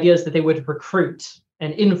 because the idea is that they would recruit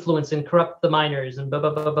and influence and corrupt the minors and blah blah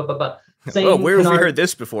blah blah blah blah. Oh, where have we heard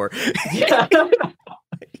this before? Yeah.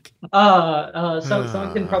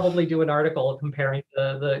 Someone can probably do an article comparing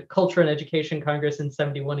the Culture and Education Congress in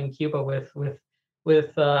 '71 in Cuba with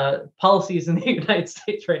policies in the United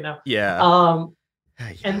States right now. Yeah.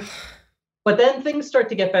 But then things start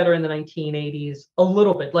to get better in the 1980s a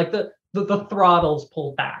little bit. Like the throttle's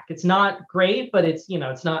pulled back. It's not great, but it's, you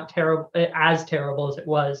know, it's not as terrible as it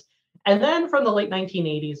was. And then from the late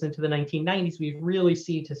 1980s into the 1990s, we really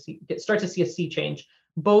start to see a sea change,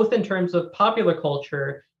 both in terms of popular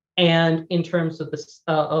culture and in terms of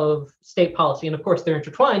of state policy. And of course, they're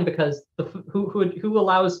intertwined because who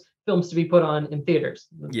allows films to be put on in theaters?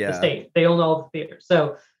 The state. They own all the theaters.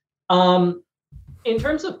 So, in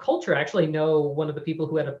terms of culture, I actually know one of the people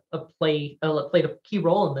who had played a key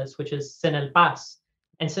role in this, which is Cenel Paz.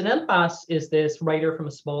 And Cenel Paz is this writer from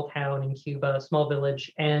a small town in Cuba, a small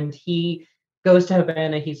village, and he goes to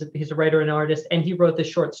Havana. He's a writer and artist, and he wrote this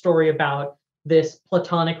short story about this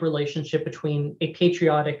platonic relationship between a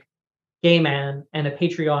patriotic gay man and a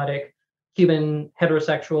patriotic Cuban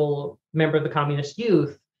heterosexual member of the communist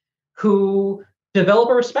youth who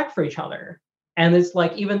develop a respect for each other. And it's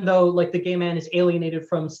like, even though like the gay man is alienated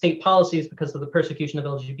from state policies because of the persecution of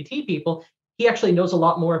LGBT people, he actually knows a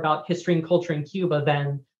lot more about history and culture in Cuba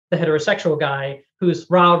than the heterosexual guy who's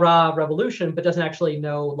rah revolution, but doesn't actually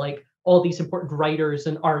know like all these important writers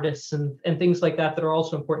and artists and things like that are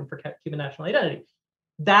also important for Cuban national identity.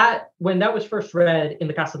 That when that was first read in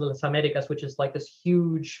the Casa de las Americas, which is like this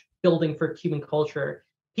huge building for Cuban culture,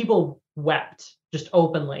 people wept just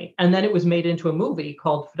openly. And then it was made into a movie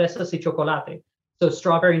called Fresas y Chocolate, so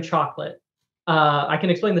strawberry and chocolate. I can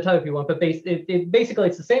explain the title if you want, but basically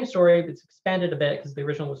it's the same story. It's expanded a bit because the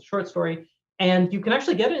original was a short story. And you can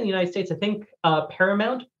actually get it in the United States. I think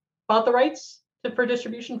Paramount bought the rights for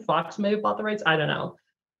distribution. Fox may have bought the rights. I don't know.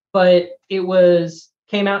 But it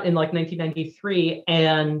came out in like 1993,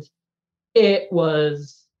 and it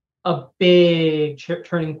was a big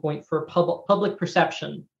turning point for public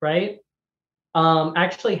perception, right? I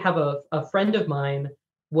actually have a friend of mine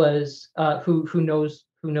who knows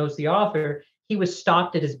the author. He was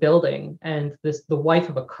stopped at his building, and the wife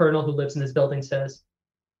of a colonel who lives in his building says,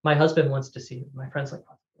 "My husband wants to see you." My friend's like,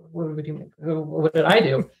 "What would you make? What did I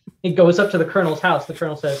do?" He goes up to the colonel's house. The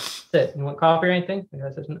colonel says, "Sit. You want coffee or anything?" The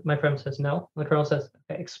guy says, my friend says, "No." And the colonel says,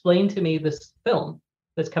 "Okay, explain to me this film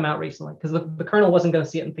that's come out recently," because the colonel wasn't going to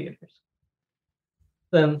see it in theaters.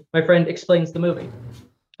 Then my friend explains the movie.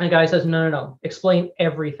 And the guy says, no, explain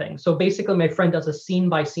everything. So basically, my friend does a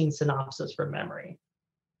scene-by-scene synopsis from memory.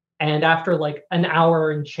 And after like an hour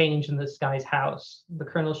and change in this guy's house, the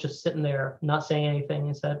colonel's just sitting there, not saying anything.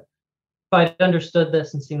 He said, "If I'd understood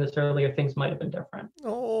this and seen this earlier, things might have been different."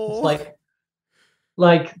 Oh, it's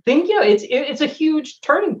it's a huge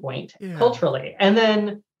turning point culturally. And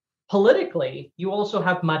then politically, you also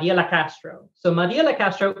have Mariela Castro. So Mariela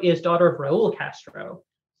Castro is daughter of Raul Castro,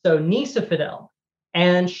 so niece of Fidel.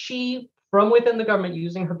 And she, from within the government,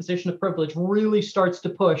 using her position of privilege, really starts to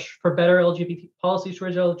push for better LGBT policies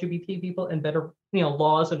towards LGBT people and better,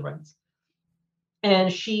 laws and rights. And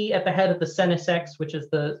she, at the head of the CENESEX, which is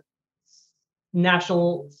the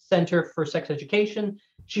National Center for Sex Education,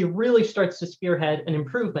 she really starts to spearhead an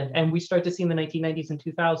improvement. And we start to see in the 1990s and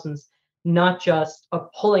 2000s, not just a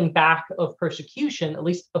pulling back of persecution, at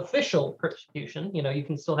least official persecution. You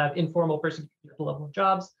can still have informal persecution at the level of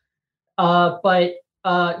jobs. But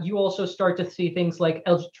you also start to see things like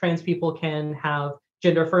trans people can have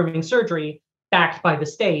gender affirming surgery backed by the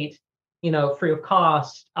state, free of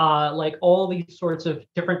cost, like all these sorts of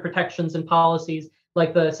different protections and policies.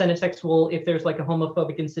 Like the CENESEX will, if there's like a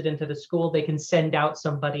homophobic incident at a school, they can send out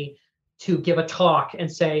somebody to give a talk and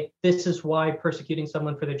say, this is why persecuting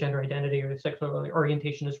someone for their gender identity or their sexual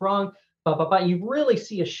orientation is wrong. But you really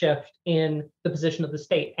see a shift in the position of the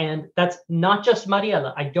state. And that's not just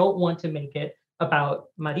Mariela. I don't want to make it about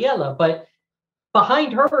Mariela. But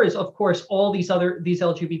behind her is, of course, all these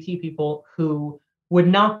LGBT people who would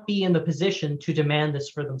not be in the position to demand this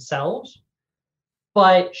for themselves.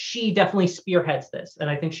 But she definitely spearheads this, and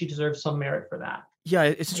I think she deserves some merit for that. Yeah,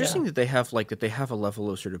 it's interesting that they have a level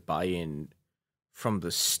of sort of buy-in from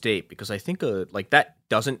the state, because I think like that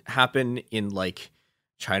doesn't happen in like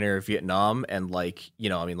China or Vietnam, and like, you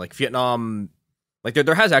know, I mean, like Vietnam, like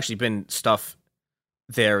there has actually been stuff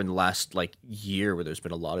there in the last like year where there's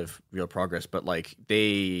been a lot of real progress, but like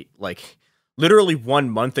they like literally 1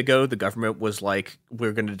 month ago the government was like,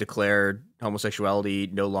 we're going to declare homosexuality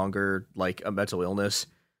no longer like a mental illness,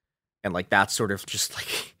 and like that's sort of just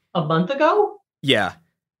like a month ago. Yeah.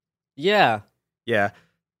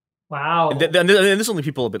 Wow. And this is only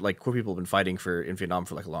people, but like queer people have been fighting in Vietnam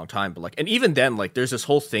for like a long time, but like, and even then, like there's this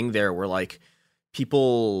whole thing there where like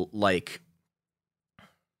people like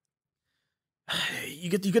you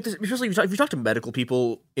get this, especially if you talk to medical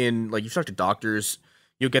people like you talk to doctors,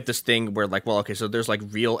 you'll get this thing where like, well, okay, so there's like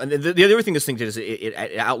real, and the other thing this thing did is it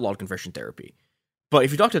outlawed conversion therapy. But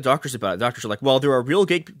if you talk to doctors about it, doctors are like, well, there are real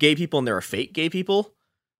gay people and there are fake gay people.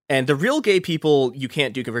 And the real gay people you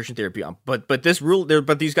can't do conversion therapy on, but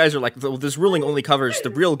these guys are like, this ruling only covers the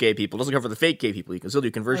real gay people, it doesn't cover the fake gay people. You can still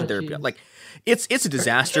do conversion therapy on. Like, it's a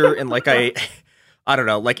disaster, and like I don't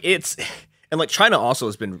know, like and like China also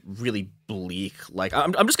has been really bleak. Like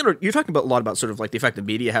I'm just gonna, you're talking about a lot about sort of like the effect the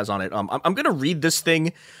media has on it. I'm gonna read this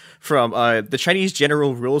thing from the Chinese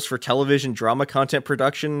General Rules for Television Drama Content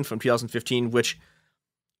Production from 2015, which,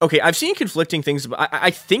 okay, I've seen conflicting things, but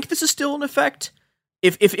I think this is still in effect.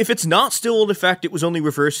 If it's not still in effect, it was only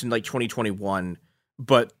reversed in like 2021,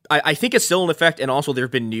 but I think it's still in effect. And also there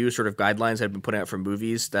have been new sort of guidelines that have been put out for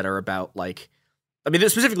movies that are about like, I mean,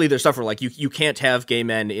 specifically there's stuff where like you can't have gay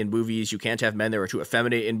men in movies. You can't have men that are too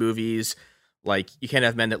effeminate in movies. Like you can't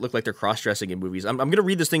have men that look like they're cross-dressing in movies. I'm going to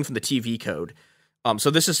read this thing from the TV code. So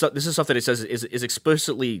this is stuff that it says is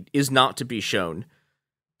explicitly is not to be shown.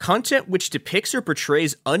 Content which depicts or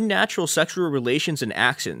portrays unnatural sexual relations and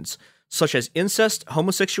actions, such as incest,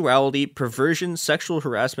 homosexuality, perversion, sexual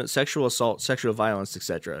harassment, sexual assault, sexual violence,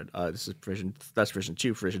 etc. This is provision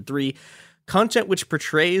 2. Provision 3. Content which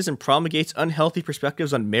portrays and promulgates unhealthy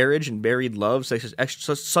perspectives on marriage and married love, such as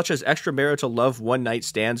extramarital love, one-night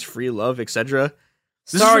stands, free love, etc.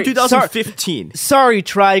 This is from 2015. Sorry,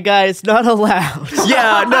 Try Guys, not allowed.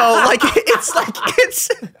 Yeah, no, like, it's...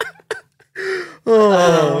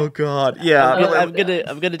 Oh God! Yeah, I'm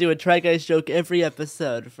gonna do a Try Guys joke every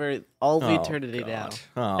episode for all of eternity now.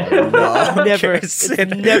 Oh no! It's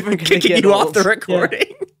never kicking you off the recording.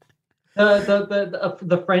 Yeah.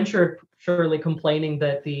 The French are surely complaining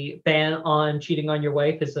that the ban on cheating on your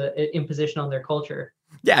wife is an imposition on their culture.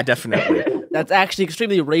 Yeah, definitely. That's actually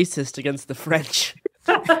extremely racist against the French.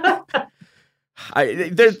 Somebody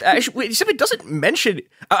doesn't mention.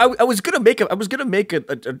 I was gonna make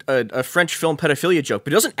a French film pedophilia joke,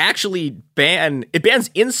 but it doesn't actually ban. It bans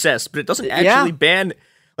incest, but it doesn't actually ban.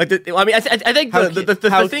 Like, I think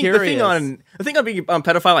the thing on being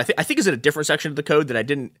pedophile, I think is in a different section of the code that I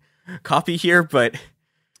didn't copy here, but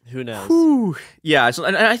who knows? Whew, yeah, so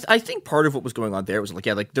and I think part of what was going on there was like,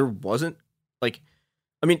 yeah, like there wasn't like,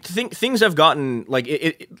 I mean, things have gotten like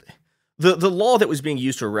The law that was being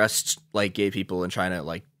used to arrest like gay people in China,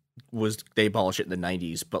 like they abolished it in the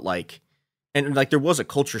 90s, but like, and like there was a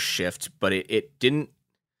culture shift, but it didn't,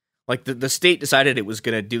 like the state decided it was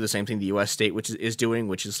going to do the same thing the US state is doing,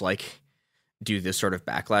 which is like do this sort of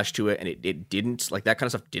backlash to it. And it didn't, like that kind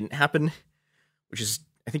of stuff didn't happen, which is,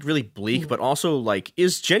 I think, really bleak, but also like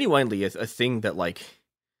is genuinely a thing that like,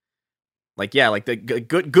 yeah, like the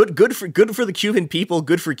good for the Cuban people,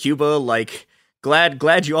 good for Cuba, like,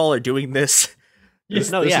 Glad you all are doing this.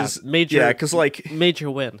 Because like major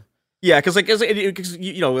win. Yeah, because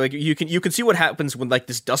you know, like you can see what happens when like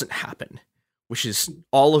this doesn't happen, which is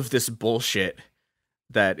all of this bullshit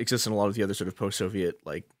that exists in a lot of the other sort of post-Soviet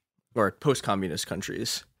like or post-communist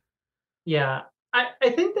countries. Yeah, I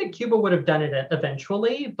think that Cuba would have done it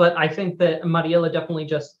eventually, but I think that Mariela definitely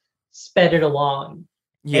just sped it along.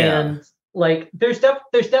 Yeah, and like there's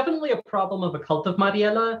definitely a problem of a cult of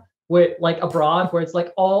Mariela. Where like abroad, where it's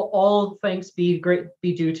like all thanks be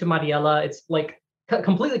due to Mariela. It's like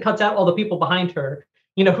completely cuts out all the people behind her,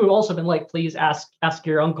 you know, who also been like, please ask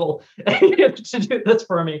your uncle to do this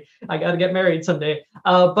for me. I got to get married someday.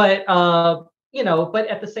 But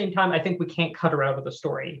at the same time, I think we can't cut her out of the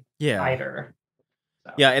story. Either.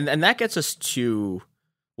 So. Yeah, and that gets us to,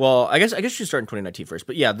 well, I guess you should start in 2019 first.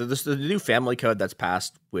 But yeah, the new family code that's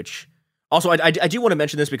passed, which also I do want to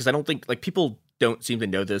mention this because I don't think like people don't seem to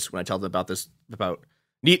know this when I tell them about this, about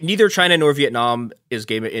Neither China nor Vietnam is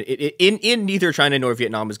gay. In neither China nor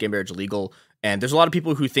Vietnam is gay marriage legal. And there's a lot of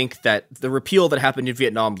people who think that the repeal that happened in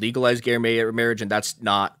Vietnam legalized gay marriage, and that's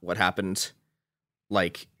not what happened.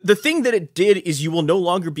 Like, the thing that it did is you will no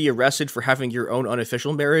longer be arrested for having your own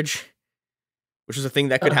unofficial marriage, which is a thing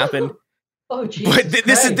that could happen. Oh, Jesus but this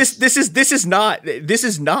Christ. this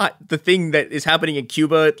is not the thing that is happening in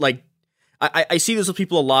Cuba. Like, I see this with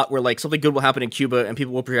people a lot, where like something good will happen in Cuba, and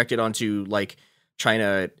people will project it onto like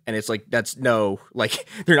China, and it's like, that's no, like,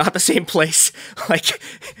 they're not the same place. Like,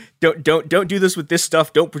 don't do this with this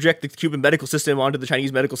stuff. Don't project the Cuban medical system onto the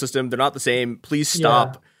Chinese medical system. They're not the same. Please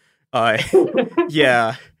stop.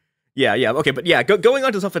 Yeah. Okay, but yeah, going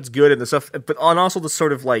on to stuff that's good and the stuff, but on also the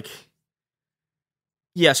sort of like,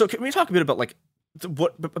 yeah. So can we talk a bit about like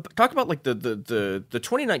talk about like the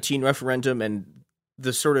 2019 referendum and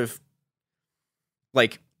the sort of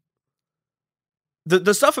like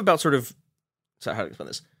the stuff about sort of, so how to explain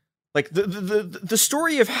this? Like the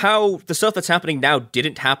story of how the stuff that's happening now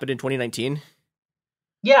didn't happen in 2019.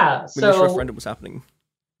 Yeah. When So this referendum was happening.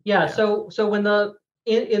 Yeah. So when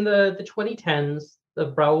in the 2010s,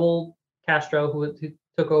 the Raul Castro, who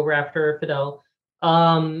took over after Fidel,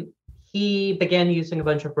 he began using a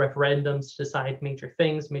bunch of referendums to decide major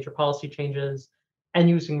things, major policy changes, and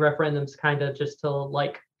using referendums kind of just to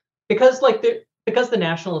like, because the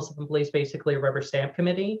National Assembly is basically a rubber stamp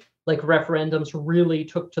committee, like referendums really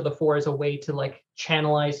took to the fore as a way to like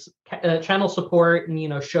channel support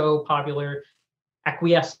and, show popular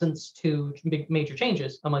acquiescence to major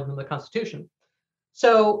changes, among them the Constitution.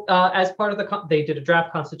 So as part of they did a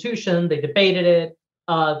draft Constitution, they debated it.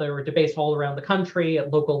 There were debates all around the country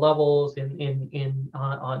at local levels, in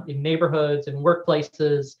neighborhoods and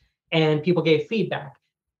workplaces, and people gave feedback.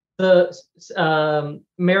 The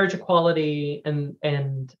marriage equality and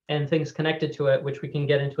things connected to it, which we can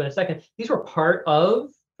get into in a second, these were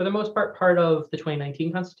for the most part, part of the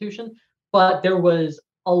 2019 Constitution, but there was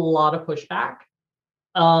a lot of pushback.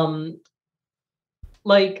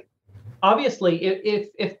 Like, obviously,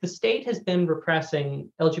 if the state has been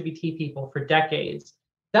repressing LGBT people for decades,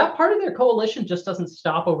 that part of their coalition just doesn't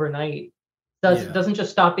stop overnight. Doesn't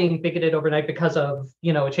just stop being bigoted overnight because of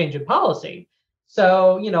a change in policy.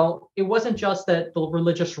 So it wasn't just that the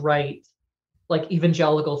religious right, like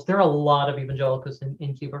evangelicals. There are a lot of evangelicals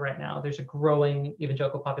in Cuba right now. There's a growing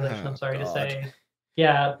evangelical population. I'm sorry to say,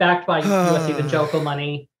 yeah, backed by U.S. evangelical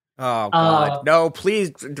money. Oh God, no!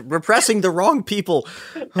 Please, repressing the wrong people.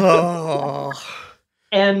 Oh.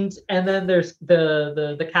 and then there's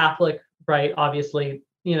the Catholic right, obviously,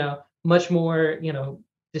 much more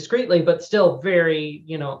discreetly, but still very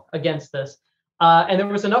against this. And there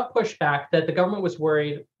was enough pushback that the government was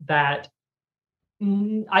worried that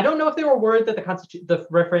I don't know if they were worried that the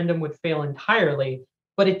referendum would fail entirely,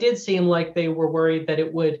 but it did seem like they were worried that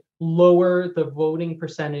it would lower the voting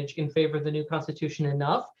percentage in favor of the new Constitution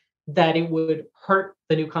enough that it would hurt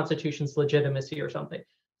the new Constitution's legitimacy or something. So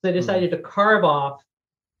they decided to carve off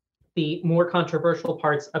the more controversial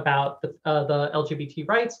parts about the LGBT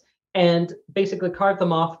rights and basically carve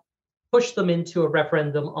them off, push them into a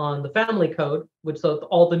referendum on the family code, which so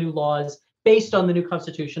all the new laws based on the new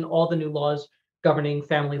Constitution, all the new laws governing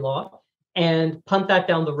family law, and punt that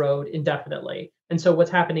down the road indefinitely. And so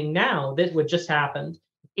what's happening now, what just happened,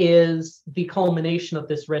 is the culmination of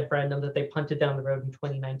this referendum that they punted down the road in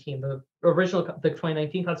 2019. The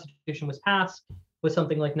 2019 Constitution was passed with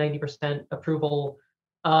something like 90% approval,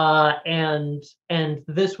 and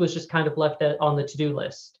this was just kind of left on the to-do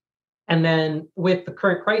list. And then with the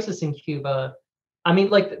current crisis in Cuba, I mean,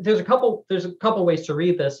 like there's a couple ways to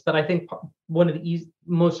read this, but I think one of the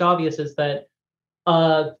most obvious is that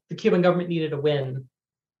the Cuban government needed a win.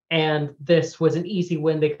 And this was an easy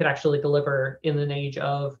win they could actually deliver in an age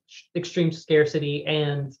of extreme scarcity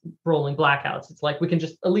and rolling blackouts. It's like, we can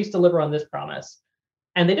just at least deliver on this promise.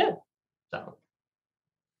 And they did. So.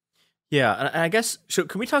 Yeah, and I guess, so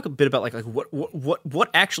can we talk a bit about like what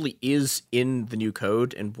actually is in the new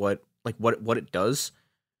code and what it does?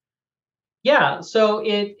 Yeah, so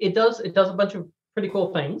it does a bunch of pretty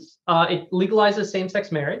cool things. It legalizes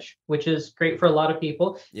same-sex marriage, which is great for a lot of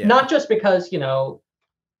people. Yeah. Not just because,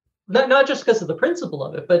 not just because of the principle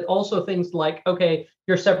of it, but also things like, okay,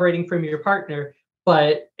 you're separating from your partner,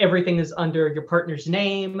 but everything is under your partner's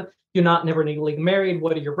name. You're not never legally married.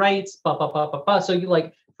 What are your rights? Blah, blah, blah, blah, blah. So you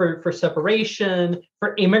like for separation,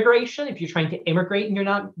 for immigration, if you're trying to immigrate and you're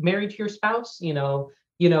not married to your spouse,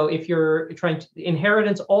 if you're trying to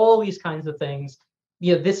inheritance, all these kinds of things,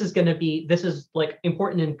 this is like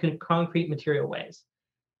important in concrete material ways.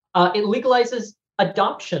 It legalizes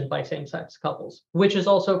adoption by same-sex couples, which is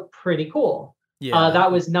also pretty cool. Yeah,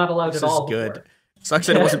 that was not allowed at all before. Sucks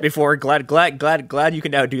that it wasn't before. Glad you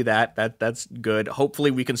can now do that. That's good.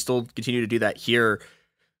 Hopefully we can still continue to do that here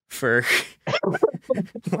for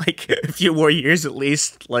like a few more years at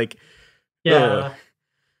least. Like, yeah.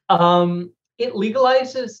 It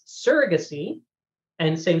legalizes surrogacy,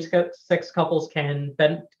 and same-sex couples can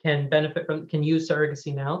use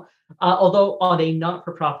surrogacy now, although on a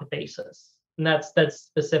not-for-profit basis, and that's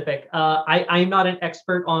specific. I'm not an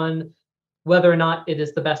expert on whether or not it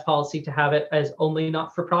is the best policy to have it as only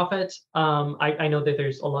not-for-profit. I know that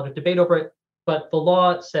there's a lot of debate over it, but the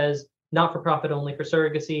law says not-for-profit only for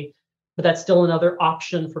surrogacy, but that's still another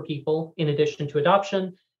option for people in addition to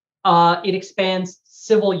adoption. It expands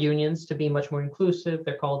civil unions to be much more inclusive.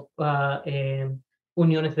 They're called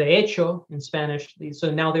uniones de hecho in Spanish. So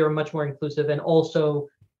now they are much more inclusive, and also,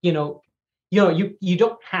 you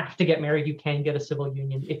don't have to get married. You can get a civil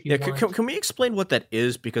union if you want. Can we explain what that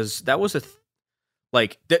is? Because that was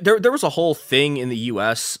there was a whole thing in the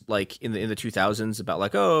U.S. like in the 2000s about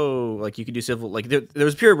like, oh, like you could do civil, like there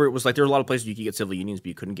was a period where it was like there were a lot of places you could get civil unions, but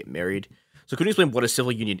you couldn't get married. So can you explain what a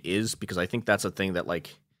civil union is? Because I think that's a thing that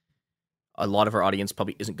like a lot of our audience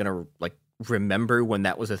probably isn't going to like remember when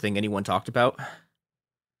that was a thing anyone talked about.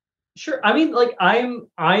 Sure. I mean, like I'm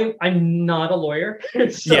not a lawyer.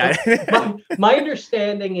 So yeah. my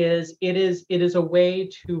understanding is it is a way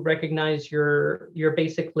to recognize your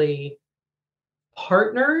basically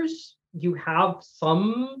partners. You have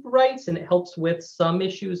some rights, and it helps with some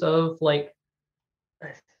issues of like,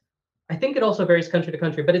 I think it also varies country to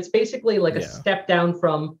country, but it's basically like a step down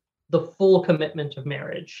from the full commitment of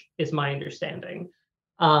marriage, is my understanding.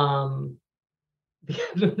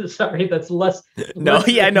 Sorry, that's less. No,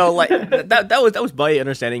 yeah, no, like that was my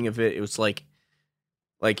understanding of it. It was like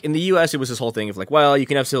in the U.S., it was this whole thing of like, well, you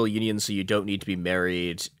can have civil unions, so you don't need to be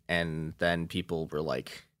married, and then people were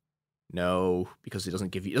like, no, because it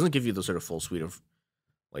doesn't give you the sort of full suite of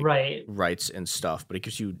like rights and stuff, but it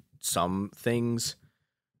gives you some things.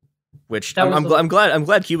 Which I'm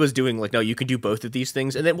glad Cuba's doing. Like, no, you can do both of these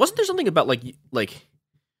things. And then wasn't there something about like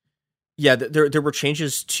yeah, there were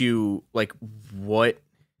changes to like what,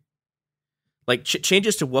 like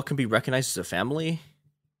changes to what can be recognized as a family?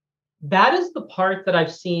 That is the part that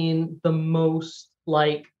I've seen the most.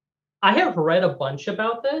 Like, I have read a bunch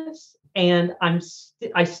about this, and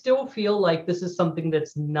I still feel like this is something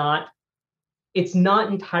that's not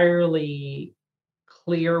entirely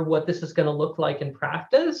clear what this is going to look like in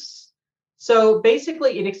practice. So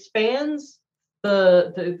basically, it expands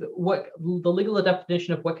the legal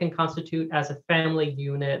definition of what can constitute as a family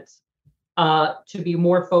unit to be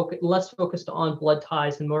less focused on blood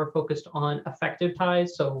ties and more focused on affective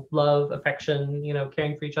ties, so love, affection,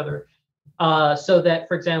 caring for each other. So that,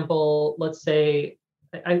 for example, let's say,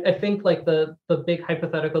 I think like the big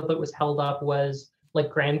hypothetical that was held up was like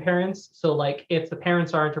grandparents. So like if the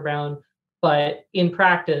parents aren't around, but in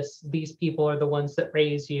practice, these people are the ones that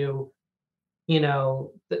raise you, for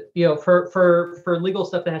legal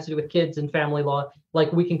stuff that has to do with kids and family law,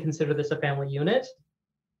 like we can consider this a family unit,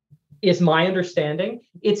 is my understanding.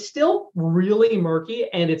 It's still really murky,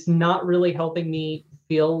 and it's not really helping me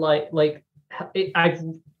feel like the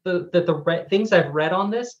things I've read on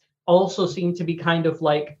this also seem to be kind of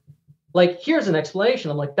like here's an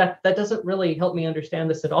explanation. I'm like, that doesn't really help me understand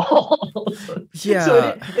this at all. Yeah.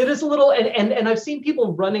 So it is a little, and I've seen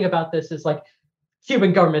people running about this as like,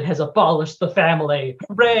 Cuban government has abolished the family,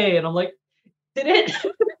 hooray! And I'm like, did it?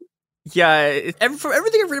 Yeah, from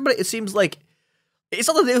everything I've read about it, it seems like it's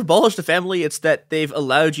not that they've abolished the family; it's that they've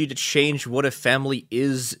allowed you to change what a family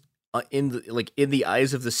is in the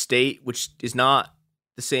eyes of the state, which is not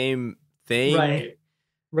the same thing.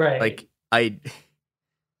 Right. Like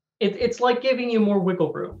it's like giving you more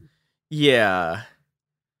wiggle room. Yeah.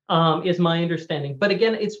 Is my understanding. But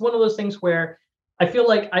again, it's one of those things where I feel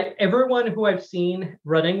like everyone who I've seen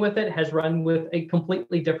running with it has run with a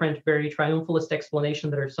completely different, very triumphalist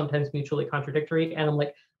explanation that are sometimes mutually contradictory. And I'm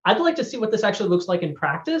like, I'd like to see what this actually looks like in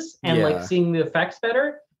practice and like seeing the effects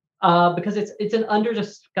better. Because it's an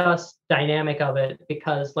under-discussed dynamic of it,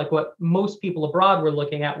 because like what most people abroad were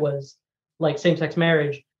looking at was like same-sex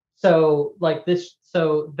marriage. So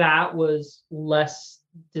that was less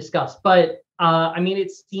discussed. But I mean,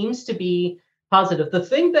 it seems to be positive. The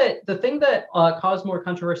thing that caused more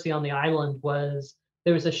controversy on the island was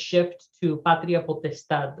there was a shift to patria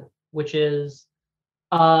potestad, which is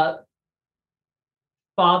paternal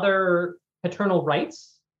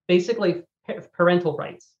rights, basically parental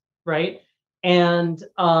rights, right? And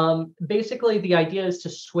basically the idea is to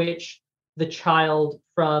switch the child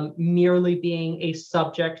from merely being a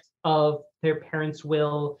subject of their parents'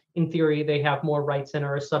 will. In theory, they have more rights and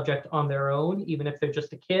are a subject on their own, even if they're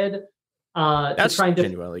just a kid, That's to try and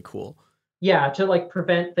genuinely cool. Yeah, to like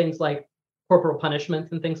prevent things like corporal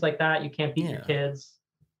punishment and things like that. You can't beat your kids,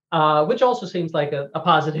 which also seems like a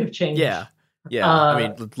positive change. Yeah. I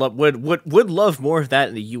mean, would love more of that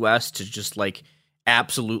in the U.S. to just like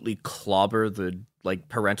absolutely clobber the like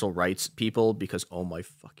parental rights people, because oh my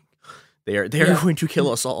fucking, they are going to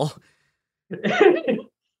kill us all.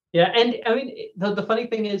 Yeah, and I mean the funny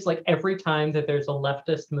thing is, like, every time that there's a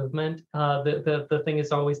leftist movement, the thing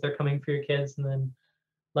is always they're coming for your kids, and then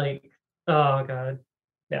like, oh god,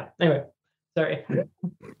 yeah. Anyway, sorry.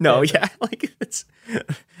 No, yeah, like it's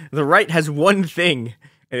the right has one thing,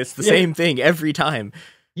 and it's the same thing every time.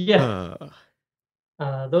 Yeah.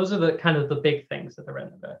 Those are the kind of the big things that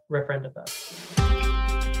the referendum does.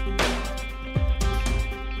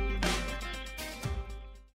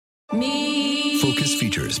 Focus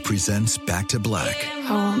Features presents Back to Black.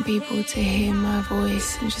 I want people to hear my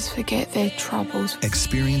voice and just forget their troubles.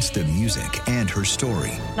 Experience the music and her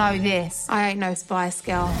story Know this, I ain't no Spice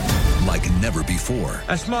Girl. like never before.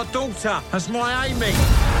 That's my daughter. That's my Amy.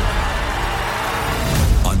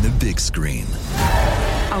 On the big screen.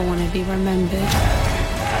 I want to be remembered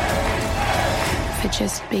for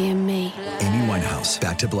just being me. Amy Winehouse,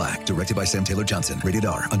 Back to Black, directed by Sam Taylor Johnson. Rated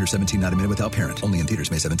R, under 17, not a minute without parent. Only in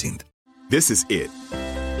theaters May 17th. This is it.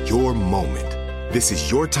 Your moment. This is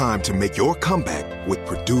your time to make your comeback with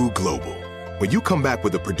Purdue Global. When you come back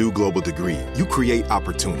with a Purdue Global degree, you create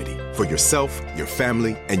opportunity for yourself, your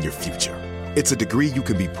family, and your future. It's a degree you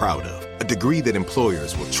can be proud of, a degree that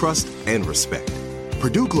employers will trust and respect.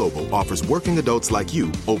 Purdue Global offers working adults like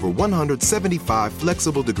you over 175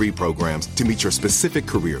 flexible degree programs to meet your specific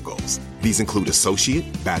career goals. These include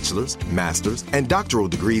associate, bachelor's, master's, and doctoral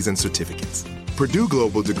degrees and certificates. Purdue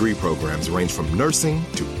Global degree programs range from nursing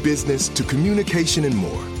to business to communication and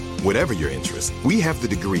more. Whatever your interest, we have the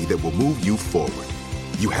degree that will move you forward.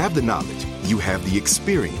 You have the knowledge, you have the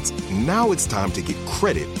experience. Now it's time to get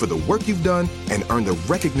credit for the work you've done and earn the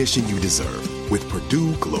recognition you deserve with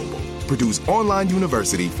Purdue Global, Purdue's online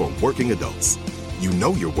university for working adults. You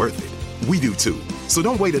know you're worth it. We do too. So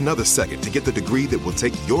don't wait another second to get the degree that will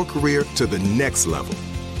take your career to the next level.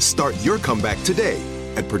 Start your comeback today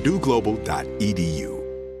at purdueglobal.edu.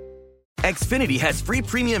 Xfinity has free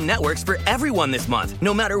premium networks for everyone this month,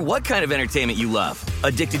 no matter what kind of entertainment you love.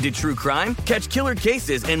 Addicted to true crime? Catch killer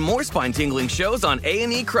cases and more spine-tingling shows on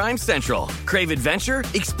A&E Crime Central. Crave adventure?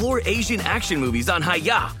 Explore Asian action movies on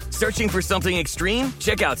Hi-YAH. Searching for something extreme?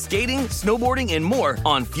 Check out skating, snowboarding, and more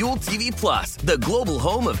on Fuel TV Plus, the global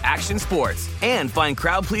home of action sports. And find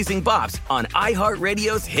crowd-pleasing bops on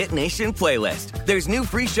iHeartRadio's Hit Nation playlist. There's new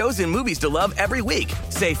free shows and movies to love every week.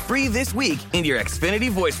 Say free this week in your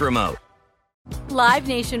Xfinity voice remote. Live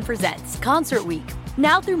Nation presents Concert Week.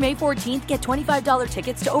 Now through May 14th, get $25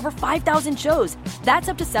 tickets to over 5,000 shows. That's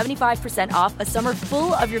up to 75% off a summer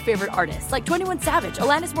full of your favorite artists like 21 Savage,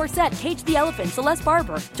 Alanis Morissette, Cage the Elephant, Celeste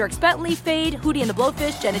Barber, Dierks Bentley, Fade, Hootie and the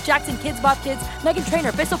Blowfish, Janet Jackson, Kidz Bop Kids, Meghan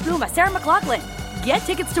Trainor, Peso Pluma, Sarah McLachlan. Get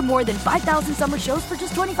tickets to more than 5,000 summer shows for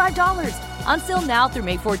just $25. Until now through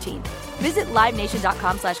May 14th. Visit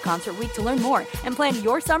LiveNation.com/Concert Week to learn more and plan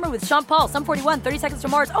your summer with Sean Paul, Sum 41, 30 Seconds to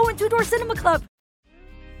Mars, and Two Door Cinema Club.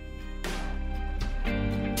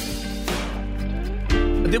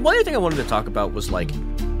 The one other thing I wanted to talk about was like,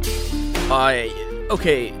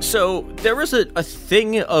 okay, so there was a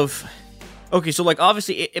thing of, okay, so like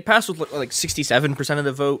obviously it passed with like 67% of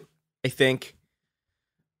the vote, I think,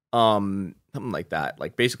 something like that,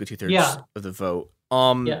 like basically 2/3 of the vote.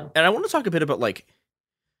 And I want to talk a bit about like,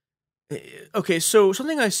 okay, so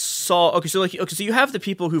something I saw, so you have the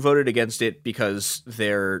people who voted against it because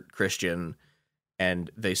they're Christian and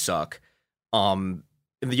they suck, and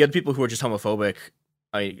the other people who are just homophobic.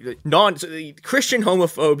 Christian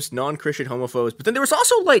homophobes, non-Christian homophobes. But then there was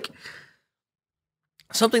also like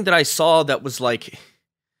something that I saw that was like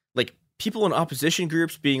people in opposition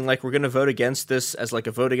groups being like, we're going to vote against this as like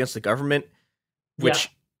a vote against the government, which,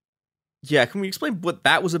 can we explain what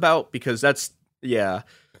that was about? Because that's,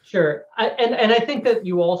 Sure. And I think that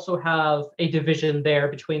you also have a division there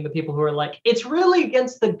between the people who are like, it's really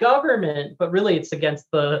against the government, but really it's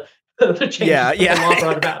against the changes the law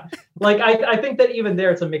brought about. Like, I think that even there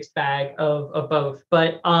it's a mixed bag of both.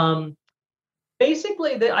 But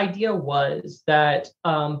basically the idea was that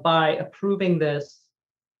by approving this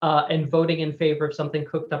and voting in favor of something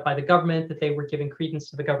cooked up by the government, that they were giving credence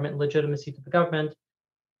to the government and legitimacy to the government.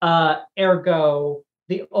 Ergo,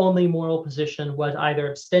 the only moral position was either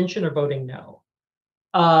abstention or voting no.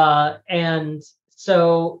 And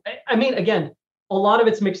so, I mean, again, a lot of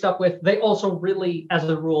it's mixed up with, they also really, as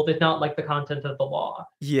a rule, did not like the content of the law.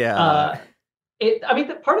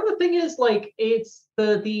 part of the thing is like it's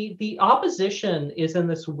the opposition is in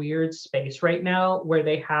this weird space right now where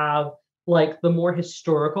they have like the more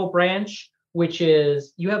historical branch, which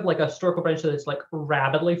is you have like a historical branch that's like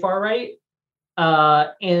rabidly far right,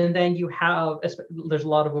 and then you have there's a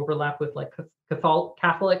lot of overlap with like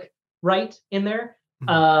Catholic right in there,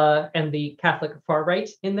 and the Catholic far right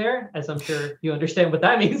in there, as I'm sure you understand what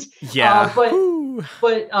that means. Yeah.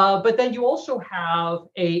 But then you also have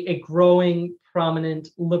a growing prominent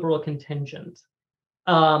liberal contingent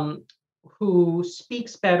who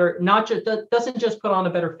speaks better, doesn't just put on a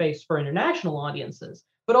better face for international audiences,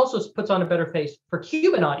 but also puts on a better face for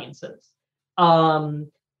Cuban audiences.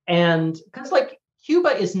 And because like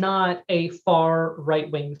Cuba is not a far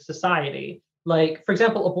right-wing society. Like, for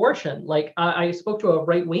example, abortion. Like I spoke to a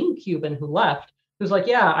right-wing Cuban who left, who's like,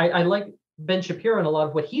 yeah, I like Ben Shapiro and a lot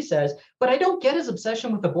of what he says, but I don't get his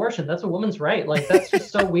obsession with abortion. That's a woman's right. Like, that's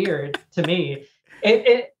just so weird to me.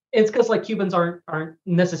 It's because like Cubans aren't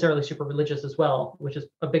necessarily super religious as well, which is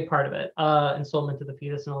a big part of it. Ensoulment to the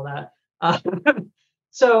fetus and all that.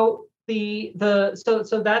 So they're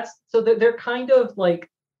kind of like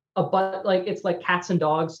it's like cats and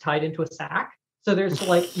dogs tied into a sack. So there's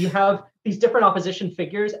like you have these different opposition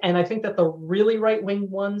figures, and I think that the really right-wing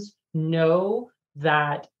ones know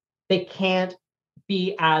that they can't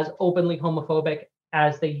be as openly homophobic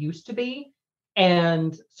as they used to be.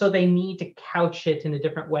 And so they need to couch it in a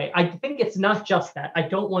different way. I think it's not just that. I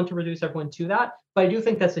don't want to reduce everyone to that, but I do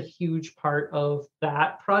think that's a huge part of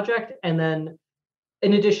that project. And then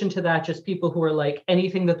in addition to that, just people who are like,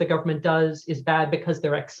 anything that the government does is bad because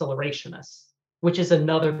they're accelerationists, which is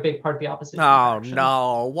another big part of the opposition. Oh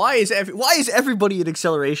no! Why is everybody an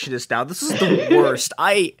accelerationist now? This is the worst.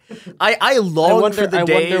 I long for the days.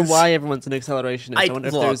 I wonder why everyone's an accelerationist.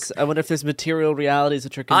 I wonder if there's material realities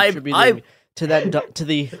which are contributing to that. To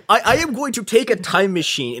the. I am going to take a time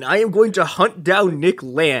machine and I am going to hunt down Nick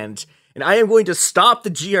Land. And I am going to stop the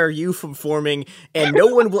GRU from forming, and no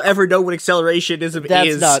one will ever know what accelerationism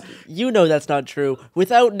is. That's not true.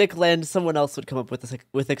 Without Nick Land, someone else would come up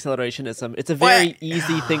with accelerationism. It's a very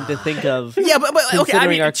easy thing to think of. Yeah, but okay. I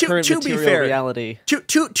mean, our current to material be fair, reality.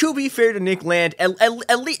 To be fair to Nick Land,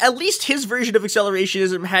 at least his version of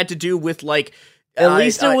accelerationism had to do with like. At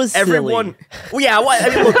least it was everyone. Silly. Well, yeah. Well, I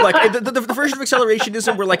mean, look, like the version of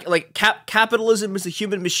accelerationism, where like capitalism is a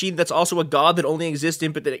human machine that's also a god that only exists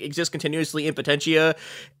continuously in potentia,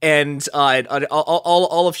 and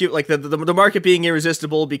all of you like the market being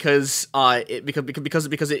irresistible because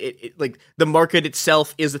it like the market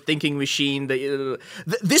itself is a thinking machine.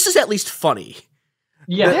 This is at least funny.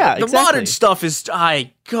 Yeah, the modern stuff is,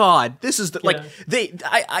 God, this is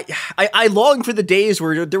I long for the days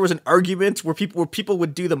where there was an argument where people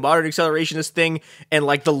would do the modern accelerationist thing and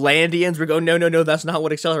like the Landians would go, no, that's not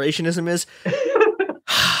what accelerationism is.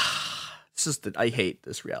 I hate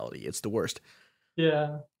this reality. It's the worst.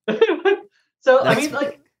 Yeah. So I mean,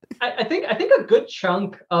 like, I think a good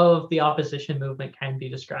chunk of the opposition movement can be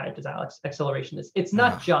described as accelerationist. It's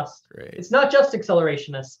not just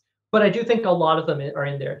accelerationists. But I do think a lot of them are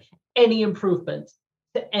in there. Any improvement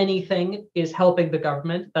to anything is helping the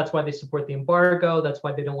government. That's why they support the embargo. That's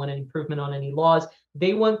why they don't want any improvement on any laws.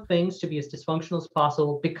 They want things to be as dysfunctional as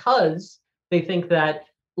possible because they think that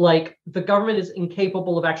like the government is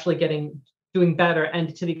incapable of actually doing better.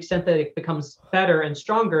 And to the extent that it becomes better and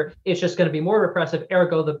stronger, it's just going to be more repressive.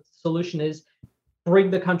 Ergo, the solution is bring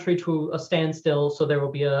the country to a standstill so there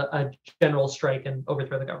will be a general strike and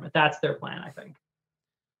overthrow the government. That's their plan, I think.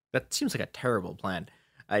 That seems like a terrible plan.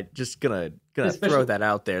 I just gonna throw that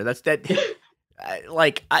out there. That's that.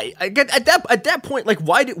 Like I get at that point. Like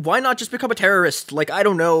why not just become a terrorist? Like I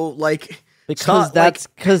don't know. Like because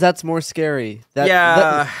that's more scary. That's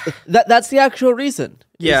the actual reason.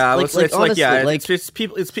 Yeah, honestly, it's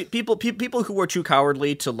people who are too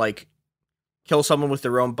cowardly to like kill someone with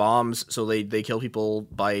their own bombs, so they kill people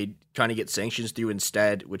by trying to get sanctions through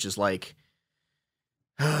instead, which is like.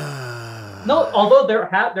 No, although there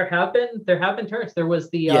have been terrorists. There was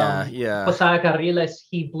the José Carriles.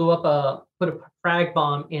 He put a frag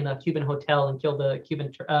bomb in a Cuban hotel and killed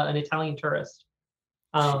an Italian tourist.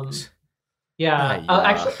 Actually,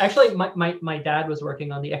 my dad was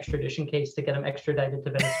working on the extradition case to get him extradited to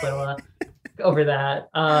Venezuela over that.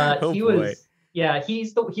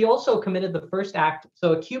 He also committed the first act.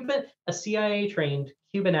 So a CIA trained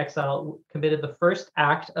Cuban exile committed the first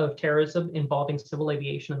act of terrorism involving civil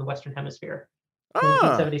aviation in the Western Hemisphere in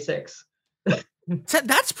 1976.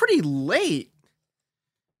 That's pretty late.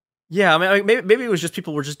 Yeah, I mean, maybe it was just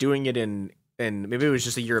people were just doing it and maybe it was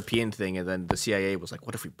just a European thing, and then the CIA was like,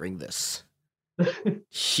 "What if we bring this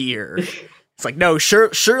here?" It's like, no,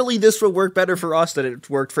 surely this will work better for us than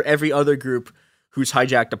it worked for every other group who's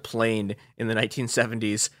hijacked a plane in the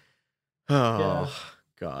 1970s. Oh,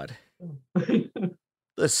 God.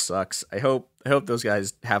 This sucks. I hope those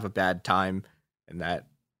guys have a bad time and that,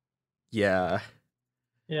 yeah.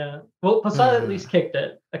 Well, Posada at least kicked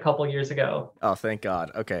it a couple years ago. Oh, thank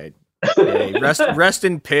God. Okay. Hey, rest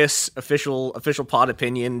in piss. Official pod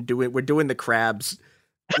opinion. We're doing the crabs.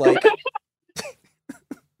 Like,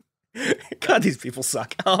 God, these people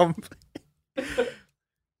suck.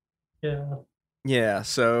 Yeah.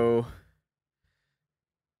 So,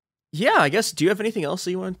 yeah. I guess. Do you have anything else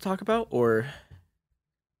that you want to talk about, or?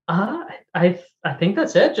 I think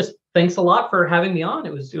that's it. Just thanks a lot for having me on.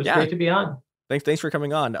 It was great to be on. Thanks for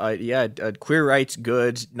coming on. Queer rights,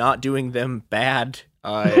 good. Not doing them, bad.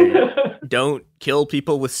 Don't kill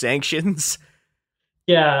people with sanctions.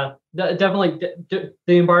 Yeah, definitely. The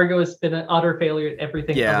embargo has been an utter failure at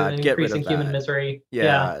everything other than increasing human misery.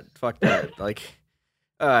 Yeah, fuck that. Like,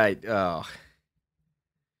 yeah,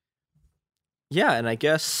 and I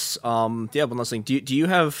guess, one last thing. Do you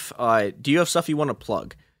have stuff you want to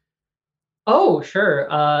plug? Oh, sure.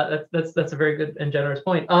 That's a very good and generous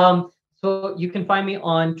point. So you can find me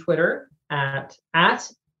on Twitter at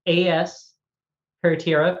AS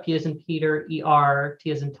Pertira, P as in Peter, ER,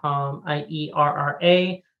 T as in Tom,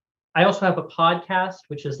 IERRA. I also have a podcast,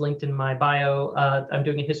 which is linked in my bio. I'm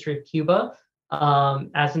doing a history of Cuba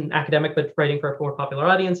as an academic, but writing for a more popular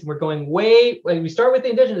audience. And we're going we start with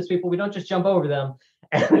the indigenous people. We don't just jump over them.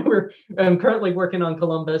 And I'm currently working on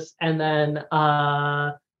Columbus. And then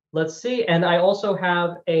let's see. And I also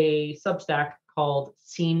have a Substack called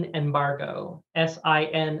Sin Embargo,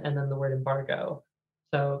 SIN, and then the word embargo.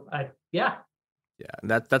 So yeah, and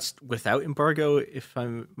that's without embargo. If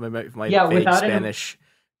my vague Spanish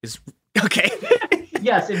is okay.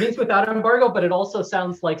 Yes, it means without embargo, but it also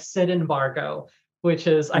sounds like Sin Embargo, which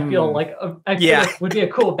is I feel like would be a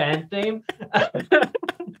cool band name.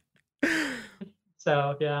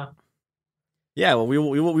 So yeah. Yeah, well, we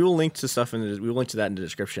will link to stuff we will link to that in the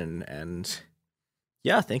description. And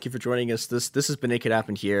yeah, thank you for joining us. This has been It Could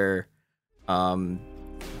Happen Here.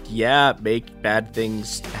 Make bad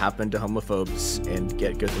things happen to homophobes and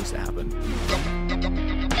get good things to happen.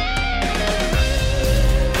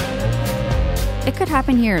 It Could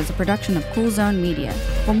Happen Here is a production of Cool Zone Media.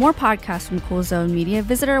 For more podcasts from Cool Zone Media,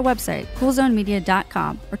 visit our website,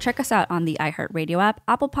 coolzonemedia.com, or check us out on the iHeartRadio app,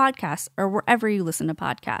 Apple Podcasts, or wherever you listen to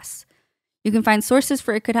podcasts. You can find sources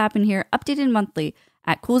for It Could Happen Here updated monthly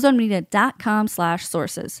at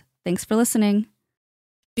coolzonemedia.com/sources. Thanks for listening.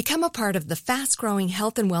 Become a part of the fast-growing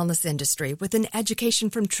health and wellness industry with an education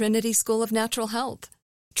from Trinity School of Natural Health.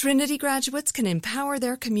 Trinity graduates can empower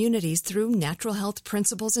their communities through natural health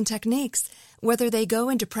principles and techniques, whether they go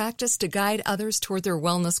into practice to guide others toward their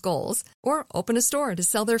wellness goals or open a store to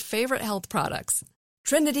sell their favorite health products.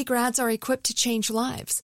 Trinity grads are equipped to change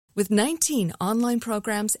lives with 19 online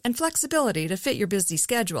programs and flexibility to fit your busy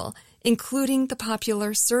schedule, including the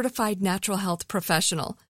popular Certified Natural Health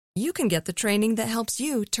Professional. You can get the training that helps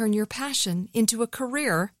you turn your passion into a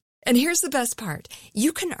career. And here's the best part.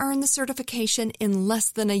 You can earn the certification in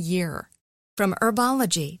less than a year. From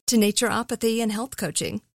herbology to naturopathy and health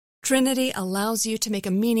coaching, Trinity allows you to make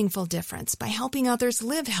a meaningful difference by helping others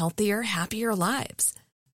live healthier, happier lives.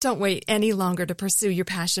 Don't wait any longer to pursue your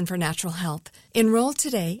passion for natural health. Enroll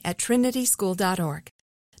today at trinityschool.org.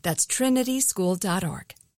 That's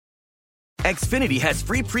trinityschool.org. Xfinity has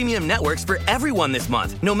free premium networks for everyone this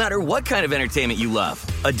month, no matter what kind of entertainment you love.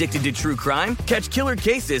 Addicted to true crime? Catch killer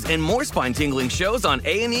cases and more spine-tingling shows on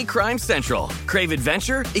A&E Crime Central. Crave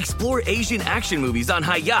adventure? Explore Asian action movies on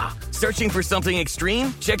Hi-YAH. Searching for something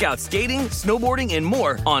extreme? Check out skating, snowboarding, and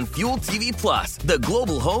more on Fuel TV Plus, the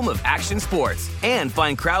global home of action sports. And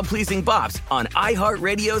find crowd-pleasing bops on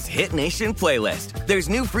iHeartRadio's Hit Nation playlist. There's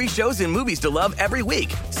new free shows and movies to love every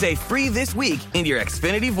week. Say free this week in your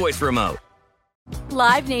Xfinity voice remote.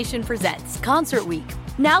 Live Nation presents Concert Week.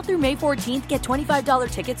 Now through May 14th, get $25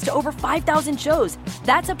 tickets to over 5,000 shows.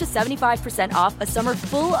 That's up to 75% off a summer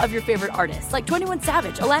full of your favorite artists like 21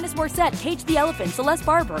 Savage, Alanis Morissette, Cage the Elephant, Celeste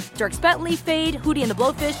Barber, Dierks Bentley, Fade, Hootie and the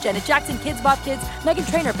Blowfish, Janet Jackson, Kids Bop Kids, Meghan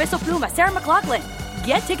Trainor, Peso Pluma, Sarah McLachlan.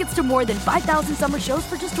 Get tickets to more than 5,000 summer shows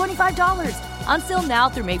for just $25. Until now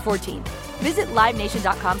through May 14th. Visit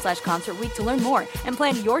LiveNation.com/Concert Week to learn more and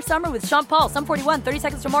plan your summer with Sean Paul, Sum 41, 30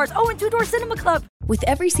 Seconds to Mars, and Two Door Cinema Club. With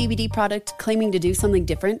every CBD product claiming to do something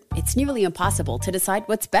different, it's nearly impossible to decide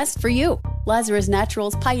what's best for you. Lazarus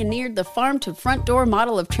Naturals pioneered the farm-to-front-door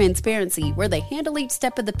model of transparency, where they handle each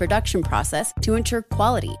step of the production process to ensure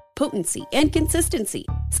quality, potency, and consistency.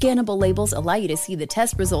 Scannable labels allow you to see the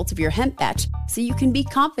test results of your hemp batch so you can be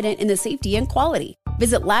confident in the safety and quality.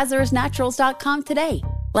 Visit LazarusNaturals.com today.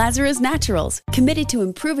 Lazarus Naturals, committed to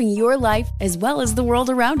improving your life as well as the world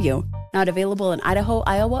around you. Not available in Idaho,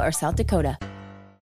 Iowa, or South Dakota.